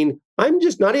 I mean, I'm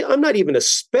not even a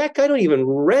speck. I don't even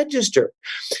register.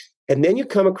 And then you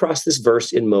come across this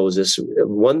verse in Moses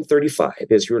 135,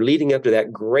 as you're leading up to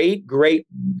that great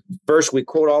verse we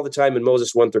quote all the time in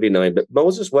Moses 139. But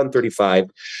Moses 135,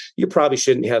 you probably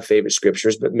shouldn't have favorite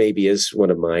scriptures, but maybe is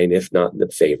one of mine, if not the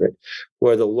favorite,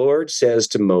 where the Lord says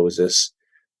to Moses,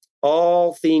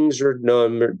 all things are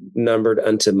numbered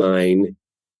unto mine,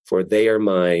 for they are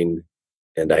mine,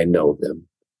 and I know them.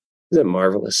 Isn't that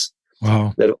marvelous?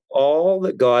 Wow. That all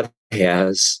that God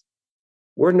has,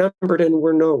 we're numbered and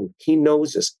we're known. He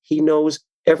knows us. He knows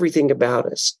everything about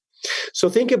us. So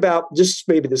think about just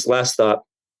maybe this last thought.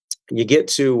 You get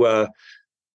to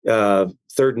 3rd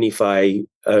Nephi,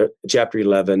 chapter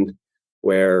 11,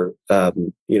 where,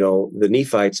 the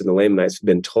Nephites and the Lamanites have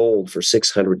been told for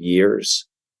 600 years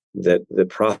that the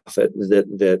prophet,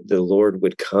 that the Lord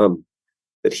would come,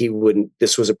 that he wouldn't,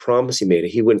 this was a promise he made,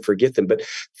 he wouldn't forget them. But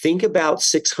think about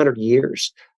 600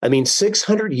 years. I mean,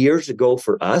 600 years ago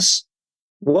for us,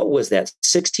 what was that,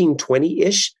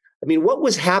 1620-ish? I mean, what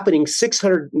was happening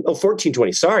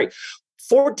 1420, sorry,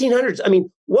 1400s. I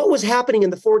mean, what was happening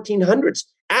in the 1400s?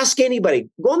 Ask anybody.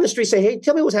 Go on the street, say, hey,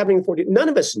 tell me what's happening in the 1400s. None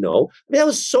of us know. I mean, that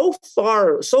was so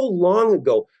far, so long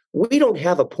ago. We don't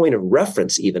have a point of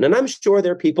reference even. And I'm sure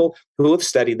there are people who have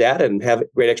studied that and have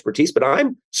great expertise, but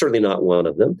I'm certainly not one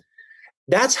of them.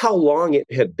 That's how long it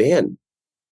had been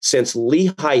since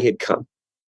Lehi had come.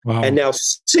 Wow. And now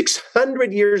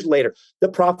 600 years later, the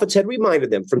prophets had reminded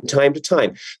them from time to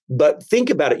time. But think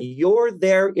about it. You're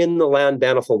there in the land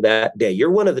bountiful that day.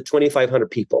 You're one of the 2,500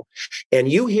 people.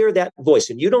 And you hear that voice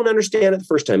and you don't understand it the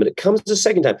first time. And it comes the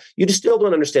second time. You just still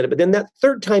don't understand it. But then that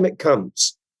third time it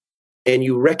comes and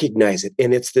you recognize it.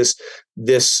 And it's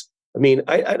this, I mean,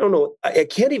 I don't know. I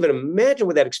can't even imagine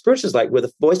what that experience is like, where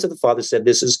the voice of the Father said,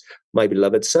 this is my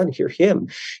beloved Son, hear him.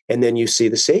 And then you see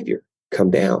the Savior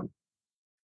come down.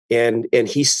 And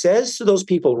he says to those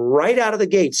people right out of the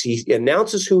gates, he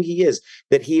announces who he is,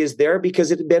 that he is there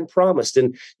because it had been promised.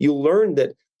 And you learn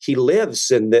that he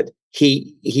lives and that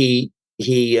he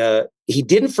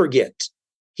didn't forget.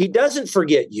 He doesn't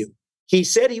forget you. He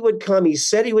said he would come. He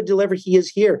said he would deliver. He is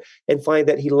here, and find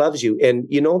that he loves you. And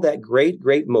you know that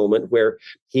great moment where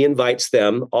he invites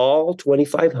them, all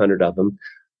 2,500 of them,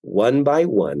 one by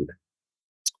one,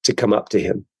 to come up to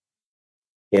him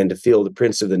and to feel the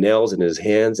prints of the nails in his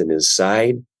hands and his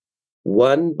side,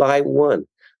 one by one,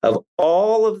 of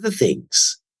all of the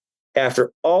things,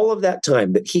 after all of that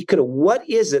time, that he could have, what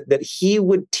is it that he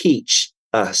would teach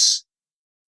us?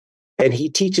 And he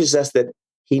teaches us that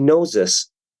he knows us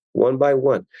one by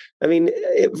one. I mean,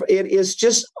 it is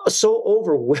just so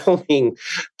overwhelming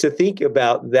to think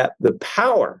about that, the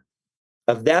power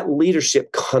of that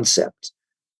leadership concept.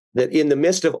 That in the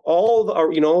midst of all of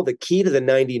our, the key to the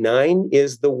 99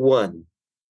 is the one.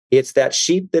 It's that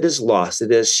sheep that is lost. It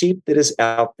is sheep that is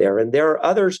out there. And there are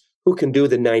others who can do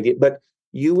the 90. But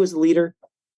you as a leader,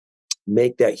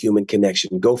 make that human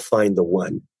connection. Go find the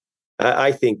one.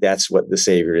 I think that's what the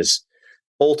Savior is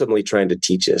ultimately trying to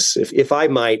teach us. If I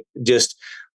might, just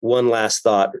one last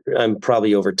thought. I'm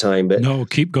probably over time, but no,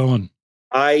 keep going.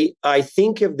 I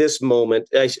think of this moment.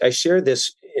 I share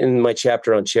this in my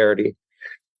chapter on charity.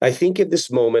 I think of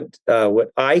this moment, what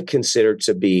I consider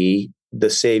to be the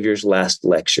Savior's last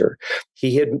lecture.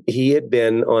 He had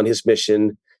been on his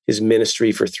mission, his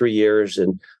ministry for 3 years,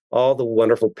 and all the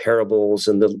wonderful parables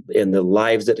and the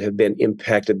lives that have been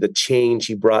impacted, the change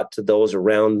he brought to those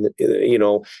around,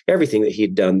 everything that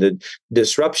he'd done, the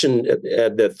disruption,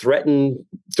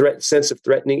 the sense of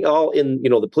threatening, all in,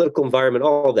 the political environment,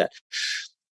 all of that.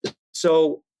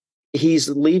 So he's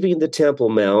leaving the Temple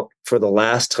Mount for the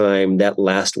last time that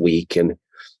last week. And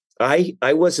I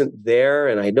wasn't there,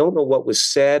 and I don't know what was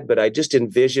said, but I just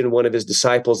envisioned one of his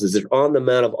disciples as they're on the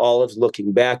Mount of Olives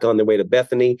looking back on their way to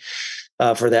Bethany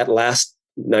for that last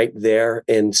night there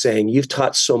and saying, "You've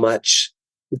taught so much.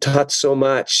 You've taught so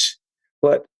much.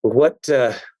 My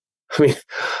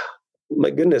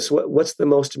goodness, what's the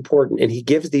most important?" And he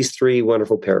gives these three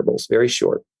wonderful parables, very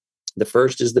short. The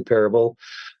first is the parable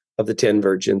of the 10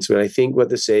 virgins. And I think what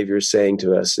the Savior is saying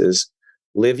to us is,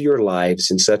 live your lives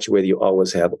in such a way that you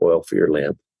always have oil for your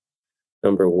lamp.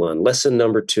 Number one. Lesson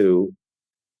number two,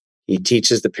 he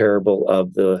teaches the parable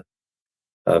of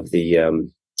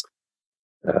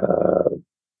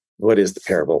what is the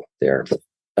parable there?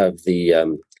 Of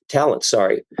the talents,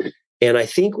 sorry. And I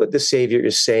think what the Savior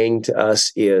is saying to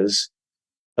us is,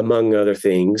 among other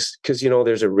things, because,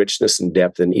 there's a richness and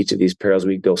depth in each of these parables.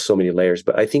 We go so many layers,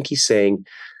 but I think he's saying,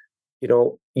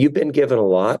 you've been given a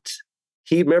lot.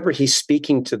 He's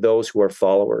speaking to those who are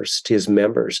followers, to his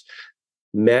members.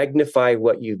 Magnify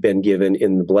what you've been given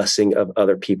in the blessing of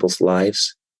other people's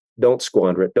lives. Don't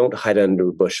squander it. Don't hide under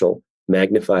a bushel.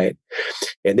 Magnify it.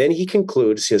 And then he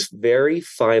concludes his very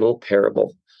final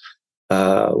parable,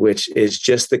 which is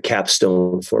just the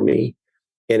capstone for me.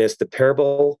 And it's the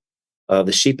parable of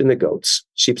the sheep and the goats.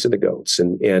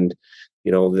 And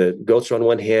the goats are on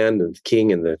one hand, and the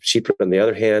king, and the sheep are on the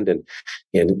other hand, and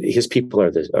his people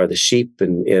are the sheep,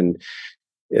 and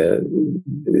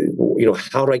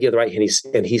how do I give the right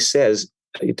hand?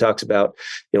 He talks about,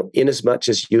 inasmuch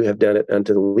as you have done it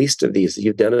unto the least of these,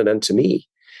 you've done it unto me.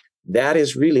 That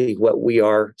is really what we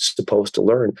are supposed to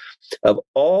learn. Of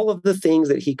all of the things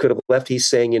that he could have left, he's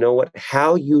saying,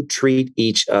 how you treat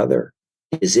each other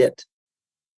is it.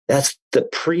 That's the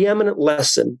preeminent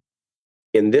lesson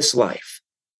in this life.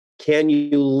 Can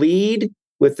you lead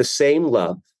with the same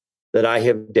love that I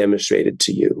have demonstrated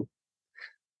to you?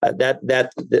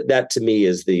 That to me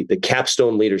is the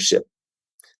capstone leadership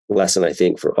lesson, I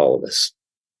think, for all of us.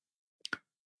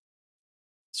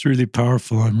 It's really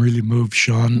powerful. I'm really moved,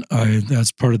 Sean.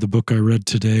 That's part of the book I read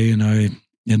today, and I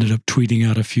ended up tweeting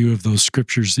out a few of those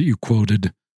scriptures that you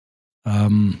quoted,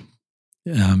 and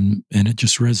it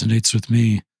just resonates with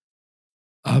me.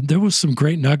 There was some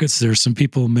great nuggets there. Some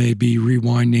people may be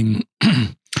rewinding.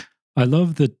 I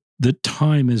love that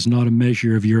time is not a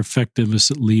measure of your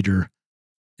effectiveness as a leader.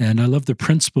 And I love the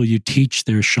principle you teach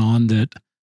there, Sean, that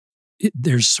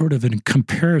there's sort of a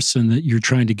comparison that you're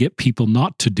trying to get people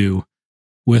not to do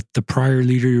with the prior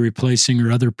leader you're replacing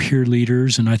or other peer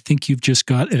leaders. And I think you've just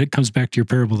got, and it comes back to your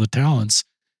parable of the talents,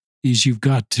 is you've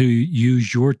got to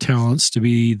use your talents to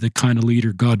be the kind of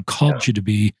leader God called you to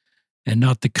be, and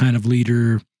not the kind of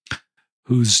leader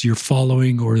who's you're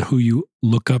following or who you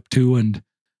look up to, and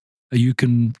you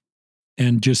can,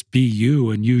 and just be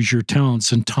you and use your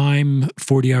talents. And time,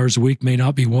 40 hours a week, may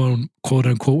not be one, quote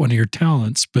unquote, one of your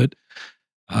talents, but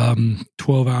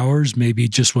 12 hours may be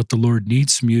just what the Lord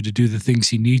needs from you to do the things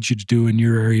he needs you to do in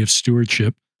your area of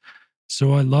stewardship.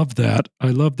 So I love that. I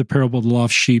love the parable of the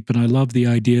lost sheep, and I love the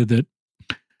idea that,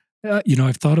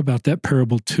 I've thought about that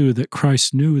parable too, that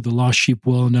Christ knew the lost sheep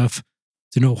well enough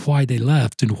to know why they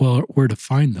left and where to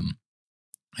find them.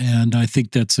 And I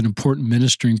think that's an important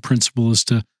ministering principle, is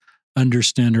to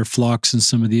understand our flocks and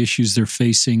some of the issues they're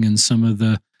facing and some of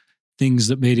the things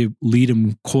that may lead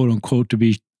them, quote unquote, to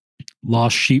be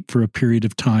lost sheep for a period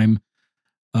of time,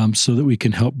 so that we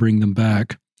can help bring them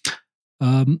back.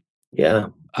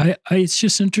 It's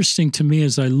just interesting to me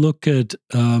as I look at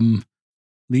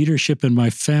leadership in my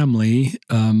family.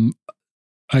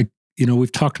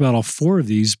 We've talked about all four of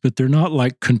these, but they're not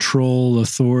like control,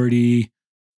 authority.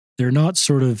 They're not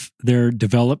they're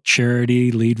develop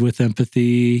charity, lead with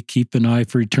empathy, keep an eye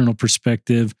for eternal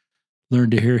perspective, learn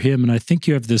to hear him. And I think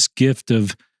you have this gift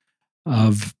of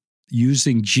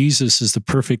using Jesus as the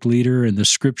perfect leader and the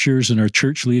scriptures and our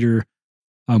church leader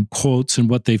quotes and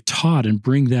what they've taught, and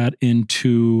bring that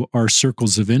into our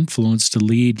circles of influence to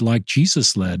lead like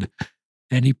Jesus led.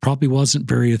 And he probably wasn't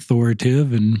very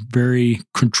authoritative and very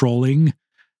controlling.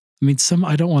 I mean,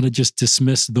 I don't want to just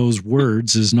dismiss those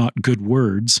words as not good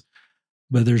words,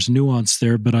 but there's nuance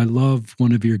there. But I love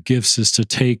one of your gifts is to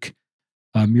take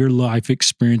your life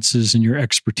experiences and your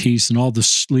expertise and all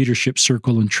this leadership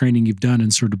circle and training you've done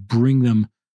and sort of bring them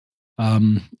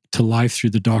to life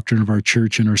through the doctrine of our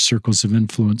church and our circles of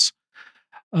influence.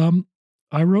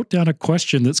 I wrote down a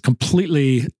question that's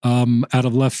completely out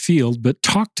of left field, but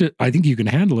I think you can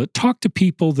handle it. Talk to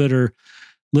people that are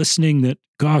listening that,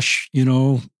 gosh,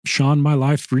 Sean, my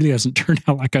life really hasn't turned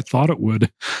out like I thought it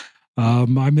would.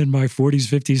 I'm in my 40s,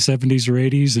 50s, 70s, or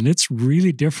 80s, and it's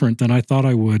really different than I thought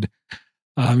I would,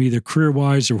 either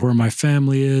career-wise or where my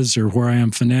family is or where I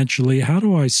am financially. How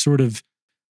do I sort of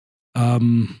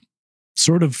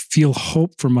feel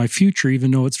hope for my future,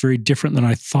 even though it's very different than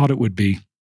I thought it would be?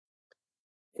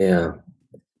 Yeah.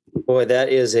 Boy,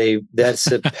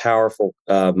 that's a powerful,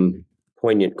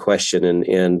 poignant question.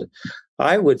 And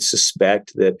I would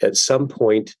suspect that at some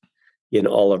point in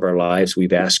all of our lives,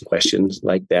 we've asked questions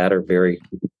like that, or very,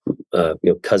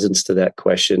 cousins to that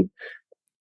question.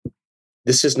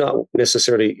 This is not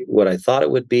necessarily what I thought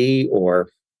it would be, or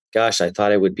gosh, I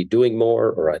thought I would be doing more,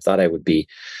 or I thought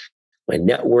my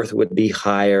net worth would be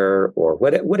higher, or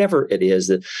whatever it is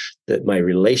that my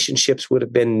relationships would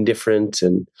have been different.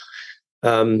 And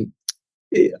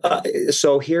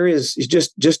so here is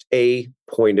just a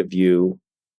point of view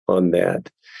on that.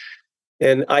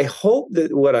 And I hope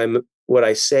that what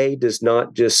I say does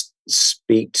not just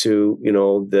speak to,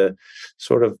 the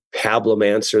sort of pablum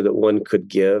answer that one could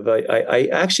give. I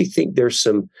actually think there's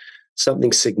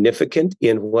something significant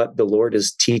in what the Lord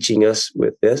is teaching us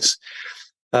with this.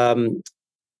 But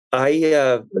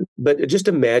just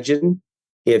imagine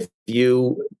if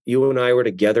you and I were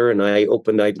together, and I'd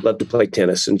love to play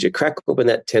tennis, and you crack open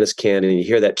that tennis can and you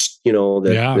hear that,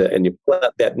 and you pull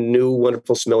out that new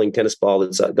wonderful smelling tennis ball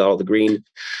that's got all the green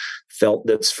felt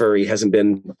that's furry, hasn't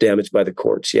been damaged by the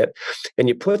courts yet. And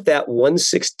you put that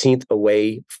 1/16th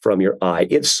away from your eye.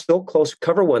 It's so close,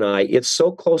 cover one eye. It's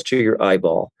so close to your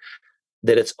eyeball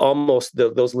that it's almost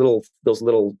those little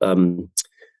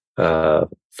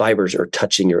fibers are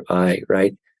touching your eye,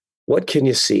 right? What can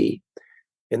you see?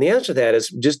 And the answer to that is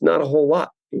just not a whole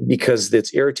lot, because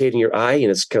it's irritating your eye and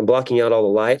it's kind of blocking out all the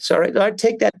lights. All right, I'd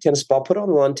take that tennis ball, put it on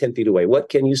the lawn 10 feet away. What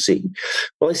can you see?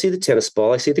 Well, I see the tennis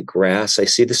ball. I see the grass. I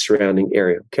see the surrounding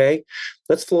area. Okay,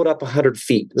 let's float up 100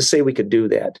 feet. Let's say we could do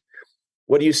that.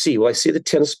 What do you see? Well, I see the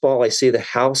tennis ball. I see the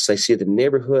house. I see the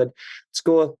neighborhood. Let's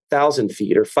go 1,000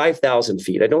 feet or 5,000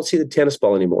 feet. I don't see the tennis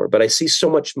ball anymore, but I see so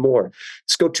much more.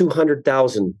 Let's go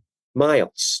 200,000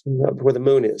 miles where the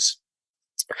moon is.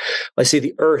 I see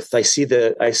the earth. I see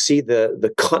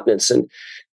the continents,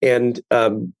 and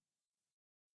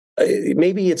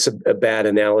maybe it's a bad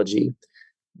analogy,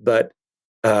 but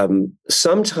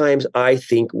sometimes I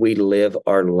think we live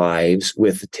our lives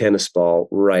with the tennis ball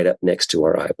right up next to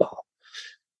our eyeball.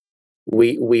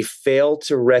 We fail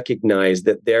to recognize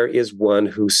that there is one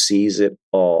who sees it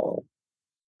all,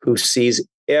 who sees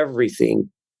everything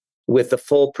with the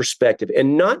full perspective,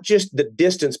 and not just the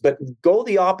distance, but go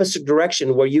the opposite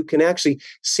direction, where you can actually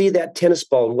see that tennis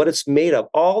ball and what it's made of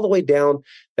all the way down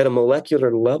at a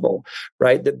molecular level,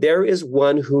 right? That there is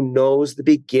one who knows the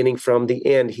beginning from the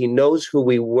end. He knows who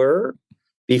we were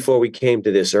before we came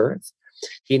to this earth.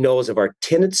 He knows of our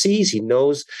tendencies. He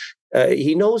knows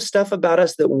stuff about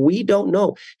us that we don't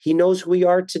know. He knows who we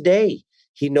are today.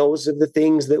 He knows of the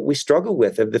things that we struggle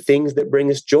with, of the things that bring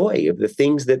us joy, of the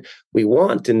things that we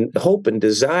want and hope and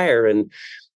desire, and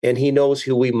he knows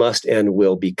who we must and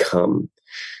will become.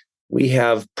 We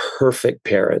have perfect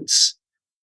parents.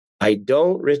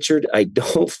 Richard, I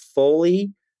don't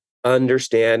fully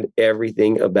understand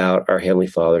everything about our Heavenly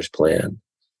Father's plan.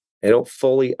 I don't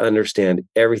fully understand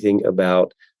everything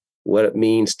about what it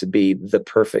means to be the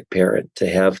perfect parent, to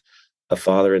have a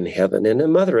father in heaven and a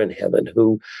mother in heaven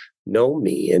who know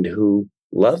me and who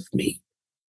love me.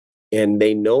 And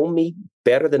they know me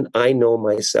better than I know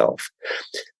myself.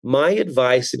 My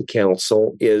advice and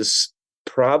counsel is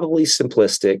probably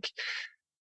simplistic,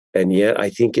 and yet I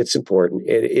think it's important.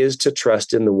 It is to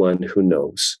trust in the one who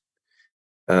knows.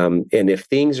 And if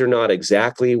things are not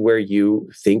exactly where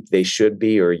you think they should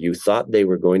be, or you thought they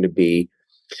were going to be,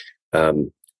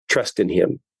 trust in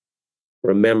him.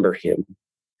 Remember him.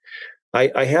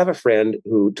 I have a friend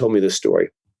who told me this story.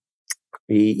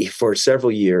 For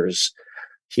several years,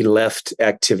 he left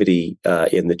activity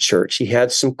in the church. He had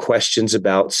some questions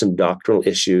about some doctrinal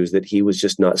issues that he was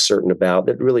just not certain about,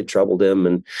 that really troubled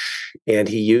him, and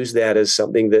he used that as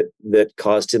something that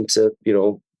caused him to,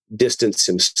 distance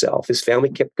himself. His family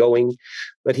kept going,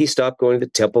 but he stopped going to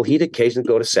the temple. He'd occasionally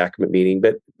go to sacrament meeting,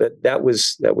 but that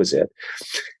was it.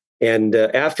 And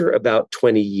after about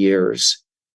 20 years,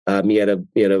 he had a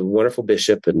wonderful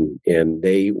bishop, and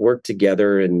they worked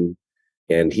together, and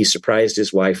he surprised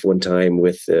his wife one time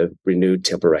with a renewed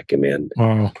temple recommend.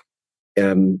 Wow.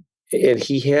 And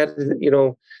he had,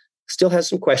 still has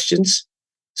some questions,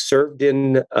 served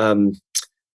in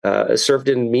served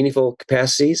in meaningful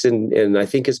capacities, and I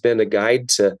think has been a guide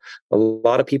to a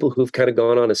lot of people who've kind of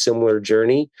gone on a similar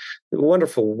journey.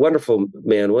 Wonderful, wonderful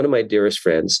man, one of my dearest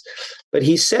friends. But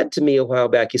he said to me a while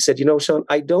back, he said, Sean,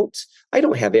 I don't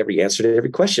have every answer to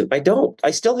every question. I don't.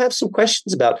 I still have some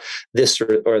questions about this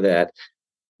or that.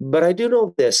 But I do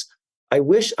know this. I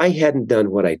wish I hadn't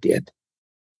done what I did.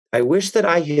 I wish that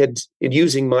I had,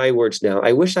 using my words now,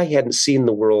 I wish I hadn't seen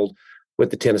the world with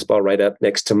the tennis ball right up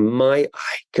next to my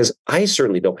eye, because I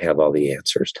certainly don't have all the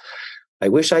answers. I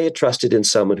wish I had trusted in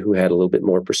someone who had a little bit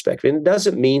more perspective. And it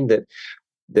doesn't mean that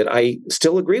I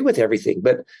still agree with everything,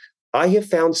 but I have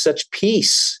found such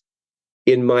peace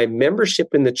in my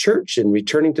membership in the church and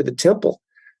returning to the temple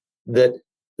that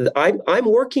I'm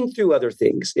working through other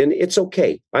things, and it's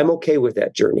okay. I'm okay with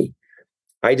that journey.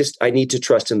 I need to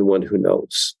trust in the one who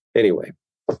knows. Anyway.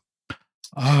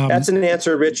 That's an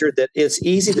answer, Richard, that it's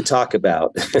easy to talk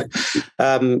about.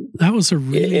 That was a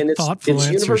really thoughtful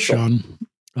answer, universal.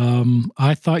 Sean.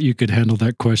 I thought you could handle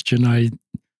that question. I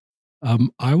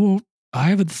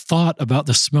haven't thought about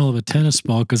the smell of a tennis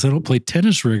ball because I don't play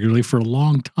tennis regularly for a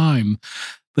long time,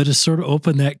 but to sort of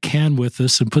open that can with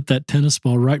us and put that tennis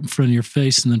ball right in front of your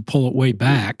face and then pull it way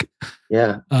back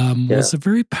was a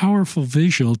very powerful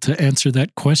visual to answer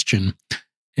that question.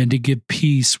 And to give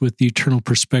peace with the eternal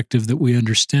perspective that we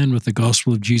understand with the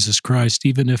gospel of Jesus Christ,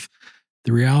 even if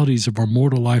the realities of our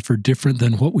mortal life are different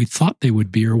than what we thought they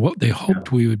would be or what they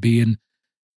hoped we would be.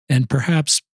 And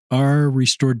perhaps our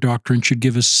restored doctrine should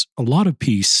give us a lot of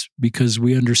peace because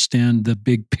we understand the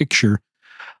big picture.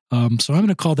 So I'm going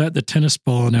to call that the tennis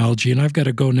ball analogy. And I've got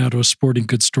to go now to a sporting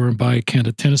goods store and buy a can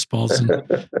of tennis balls and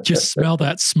just smell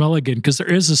that smell again, because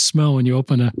there is a smell when you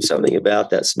open something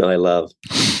about that smell I love.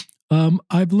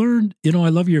 I've learned, I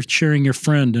love your sharing your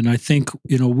friend. And I think,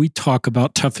 we talk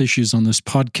about tough issues on this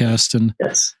podcast. And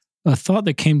yes. A thought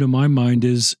that came to my mind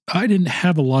is I didn't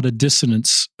have a lot of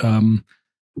dissonance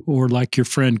or like your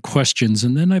friend questions.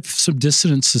 And then some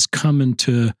dissonance has come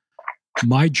into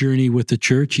my journey with the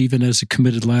church, even as a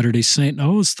committed Latter-day Saint. And I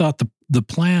always thought the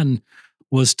plan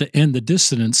was to end the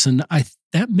dissonance. And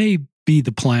that may be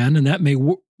the plan, and that may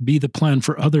be the plan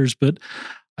for others. But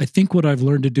I think what I've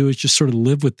learned to do is just sort of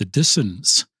live with the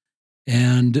dissonance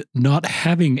and not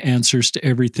having answers to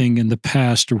everything in the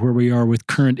past or where we are with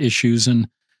current issues. And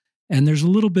there's a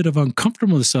little bit of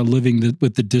uncomfortableness on living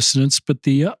with the dissonance, but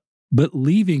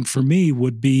leaving for me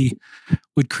would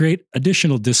create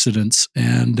additional dissonance.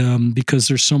 And because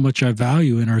there's so much I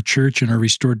value in our church and our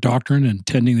restored doctrine and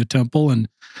tending the temple. And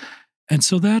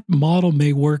so that model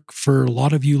may work for a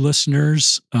lot of you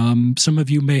listeners. Some of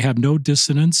you may have no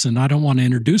dissonance, and I don't want to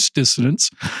introduce dissonance,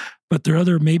 but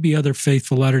there may be other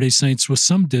faithful Latter-day Saints with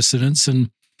some dissonance, and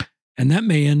that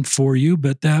may end for you,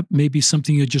 but that may be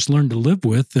something you just learn to live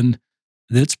with, and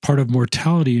that's part of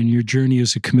mortality in your journey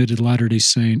as a committed Latter-day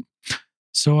Saint.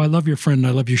 So I love your friend.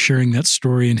 I love you sharing that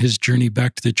story and his journey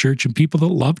back to the church and people that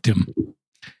loved him.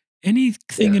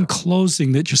 Anything in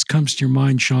closing that just comes to your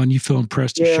mind, Sean, you feel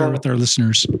impressed to share with our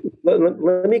listeners?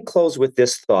 Let me close with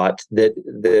this thought that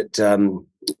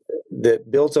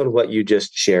builds on what you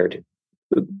just shared.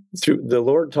 Through the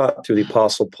Lord taught through the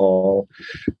Apostle Paul,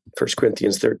 1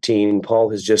 Corinthians 13, Paul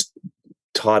has just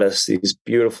taught us these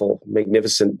beautiful,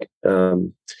 magnificent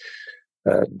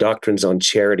doctrines on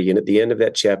charity. And at the end of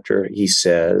that chapter, he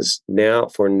says,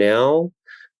 now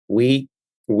we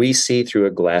see through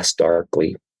a glass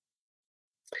darkly.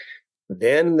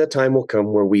 Then the time will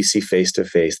come where we see face to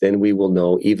face. Then we will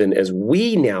know even as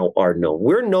we now are known.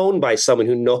 We're known by someone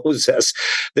who knows us.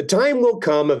 The time will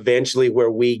come eventually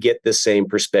where we get the same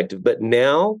perspective. But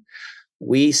now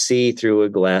we see through a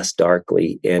glass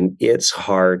darkly, and it's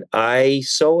hard. I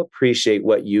so appreciate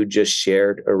what you just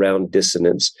shared around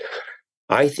dissonance.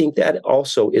 I think that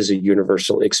also is a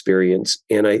universal experience.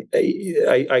 And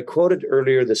I quoted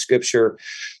earlier the scripture,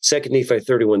 2 Nephi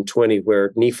 31:20,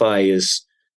 where Nephi is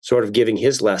sort of giving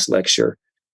his last lecture.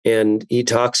 And he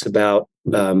talks about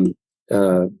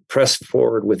press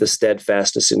forward with a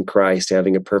steadfastness in Christ,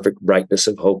 having a perfect brightness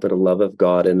of hope and a love of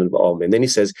God and of all men. Then he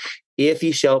says, if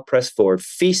he shall press forward,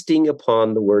 feasting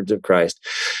upon the words of Christ,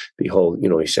 behold,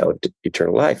 he shall have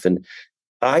eternal life. And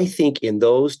I think in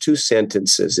those two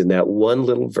sentences, in that one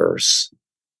little verse,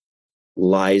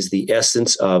 lies the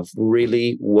essence of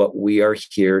really what we are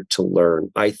here to learn.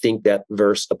 I think that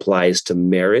verse applies to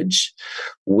marriage.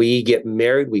 We get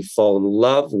married, we fall in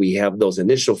love, we have those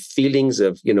initial feelings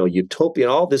of, utopia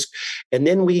and all this. And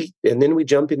then we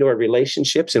jump into our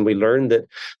relationships and we learn that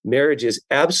marriage is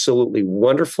absolutely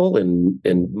wonderful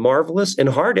and marvelous and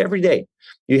hard every day.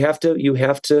 You have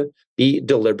to be a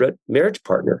deliberate marriage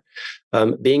partner.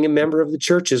 Being a member of the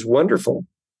church is wonderful.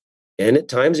 And at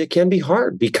times it can be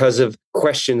hard because of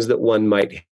questions that one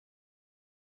might have.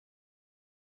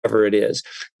 Whatever it is.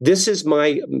 This is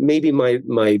maybe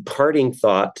my parting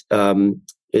thought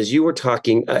as you were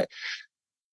talking.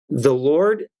 The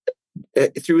Lord,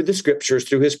 through the scriptures,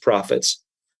 through his prophets,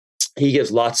 he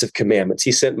gives lots of commandments.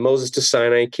 He sent Moses to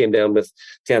Sinai, came down with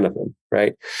 10 of them,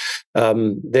 right?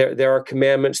 There are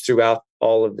commandments throughout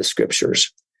all of the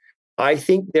scriptures. I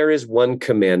think there is one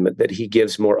commandment that he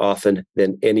gives more often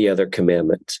than any other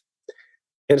commandment.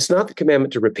 And it's not the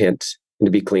commandment to repent and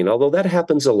to be clean, although that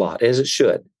happens a lot, as it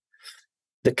should.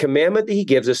 The commandment that he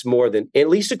gives us more than, at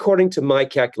least according to my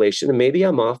calculation, and maybe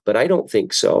I'm off, but I don't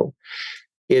think so,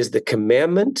 is the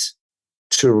commandment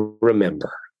to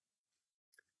remember.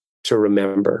 To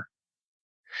remember.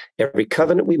 Every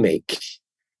covenant we make,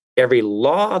 every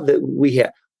law that we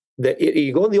have,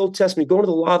 you go in the Old Testament, you go into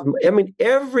the law,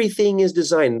 everything is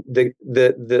designed,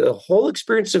 the whole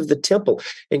experience of the temple,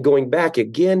 and going back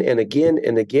again and again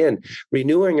and again,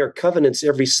 renewing our covenants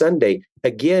every Sunday,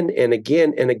 again and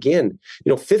again and again,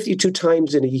 52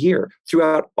 times in a year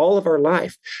throughout all of our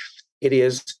life. I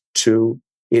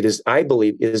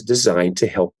believe, is designed to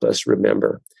help us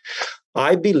remember.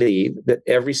 I believe that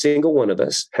every single one of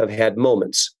us have had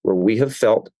moments where we have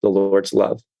felt the Lord's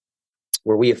love,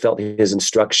 where we have felt his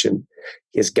instruction,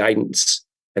 his guidance,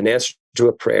 an answer to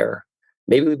a prayer.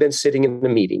 Maybe we've been sitting in a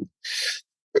meeting.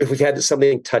 If we've had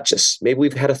something touch us, maybe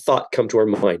we've had a thought come to our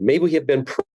mind. Maybe we have been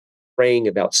praying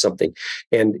about something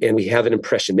and we have an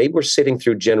impression. Maybe we're sitting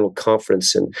through general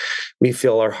conference and we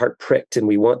feel our heart pricked and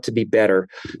we want to be better.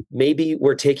 Maybe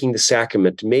we're taking the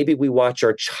sacrament. Maybe we watch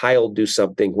our child do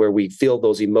something where we feel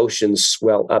those emotions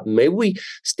swell up. Maybe we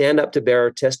stand up to bear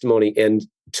our testimony, and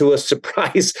to our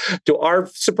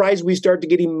surprise, we start to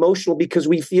get emotional because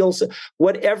we feel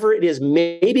whatever it is.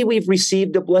 Maybe we've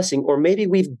received a blessing, or maybe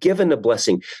we've given a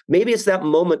blessing. Maybe it's that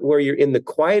moment where you're in the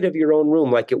quiet of your own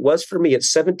room, like it was for me at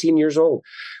 17 years old,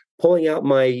 pulling out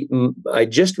I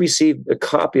just received a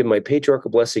copy of my patriarchal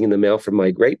blessing in the mail from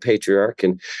my great patriarch,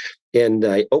 and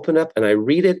I open up and I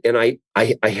read it, and I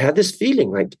had this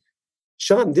feeling like,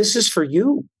 Sean, this is for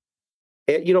you.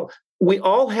 And, we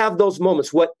all have those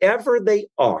moments, whatever they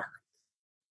are,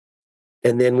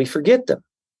 and then we forget them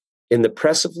in the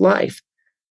press of life.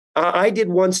 I did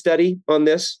one study on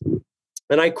this,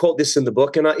 and I quote this in the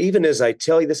book, and even as I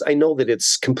tell you this, I know that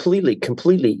it's completely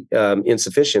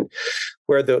insufficient,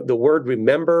 where the word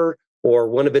remember, or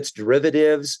one of its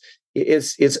derivatives,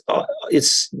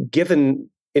 it's given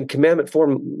in commandment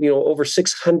form, over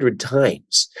 600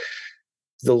 times.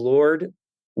 The Lord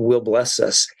will bless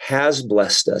us, has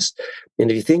blessed us.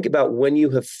 And if you think about when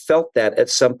you have felt that at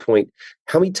some point,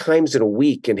 how many times in a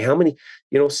week, and how many,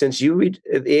 since you reach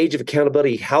the age of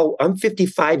accountability, I'm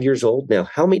 55 years old now,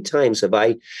 how many times have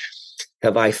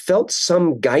I felt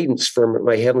some guidance from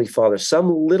my Heavenly Father,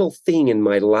 some little thing in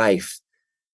my life?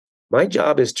 My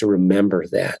job is to remember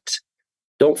that.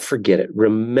 Don't forget it.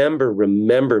 Remember,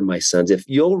 my sons. If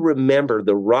you'll remember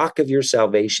the rock of your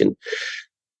salvation,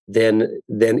 then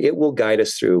it will guide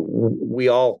us through. We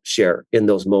all share in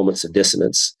those moments of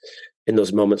dissonance, in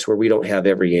those moments where we don't have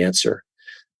every answer.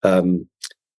 But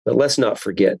let's not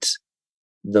forget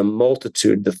the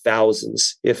multitude, the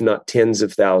thousands, if not tens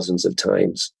of thousands of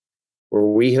times where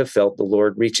we have felt the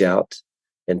Lord reach out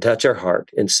and touch our heart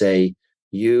and say,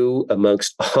 you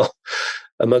amongst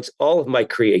all of my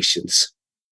creations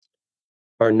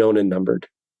are known and numbered.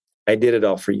 I did it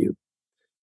all for you.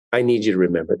 I need you to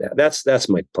remember that. That's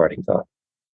my parting thought.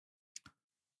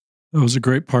 That was a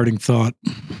great parting thought.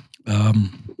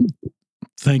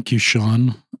 Thank you,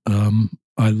 Sean.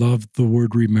 I love the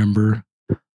word remember.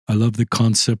 I love the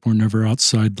concept we're never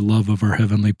outside the love of our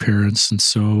heavenly parents. And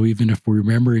so even if we're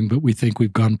remembering, but we think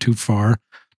we've gone too far,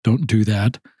 don't do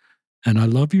that. And I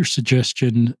love your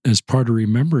suggestion as part of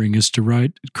remembering is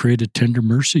to create a Tender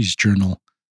Mercies journal.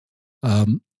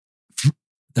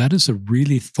 That is a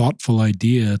really thoughtful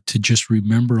idea, to just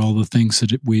remember all the things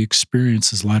that we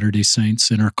experience as Latter-day Saints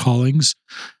in our callings.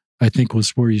 I think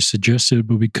was where you suggested,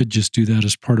 but we could just do that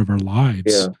as part of our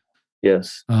lives. Yeah.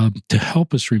 Yes. To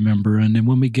help us remember. And then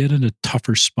when we get in a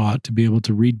tougher spot, to be able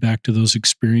to read back to those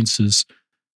experiences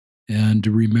and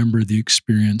to remember the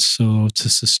experience, so to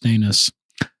sustain us.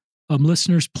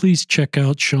 Listeners, please check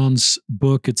out Sean's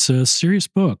book. It's a serious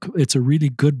book. It's a really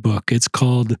good book. It's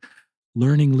called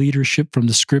Learning Leadership from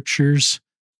the Scriptures,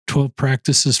 12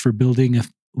 Practices for Building a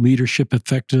Leadership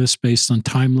Effectiveness Based on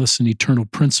Timeless and Eternal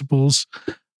Principles.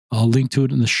 I'll link to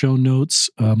it in the show notes.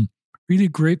 Really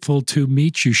grateful to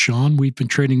meet you, Sean. We've been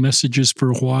trading messages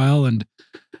for a while, and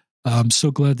I'm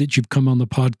so glad that you've come on the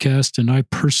podcast, and I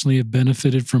personally have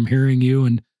benefited from hearing you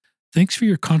and Thanks for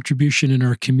your contribution in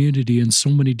our community in so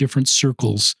many different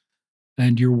circles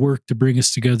and your work to bring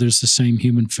us together as the same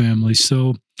human family.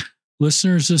 So,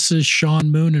 listeners, this is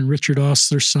Sean Moon and Richard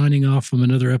Ostler signing off from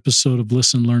another episode of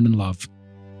Listen, Learn, and Love.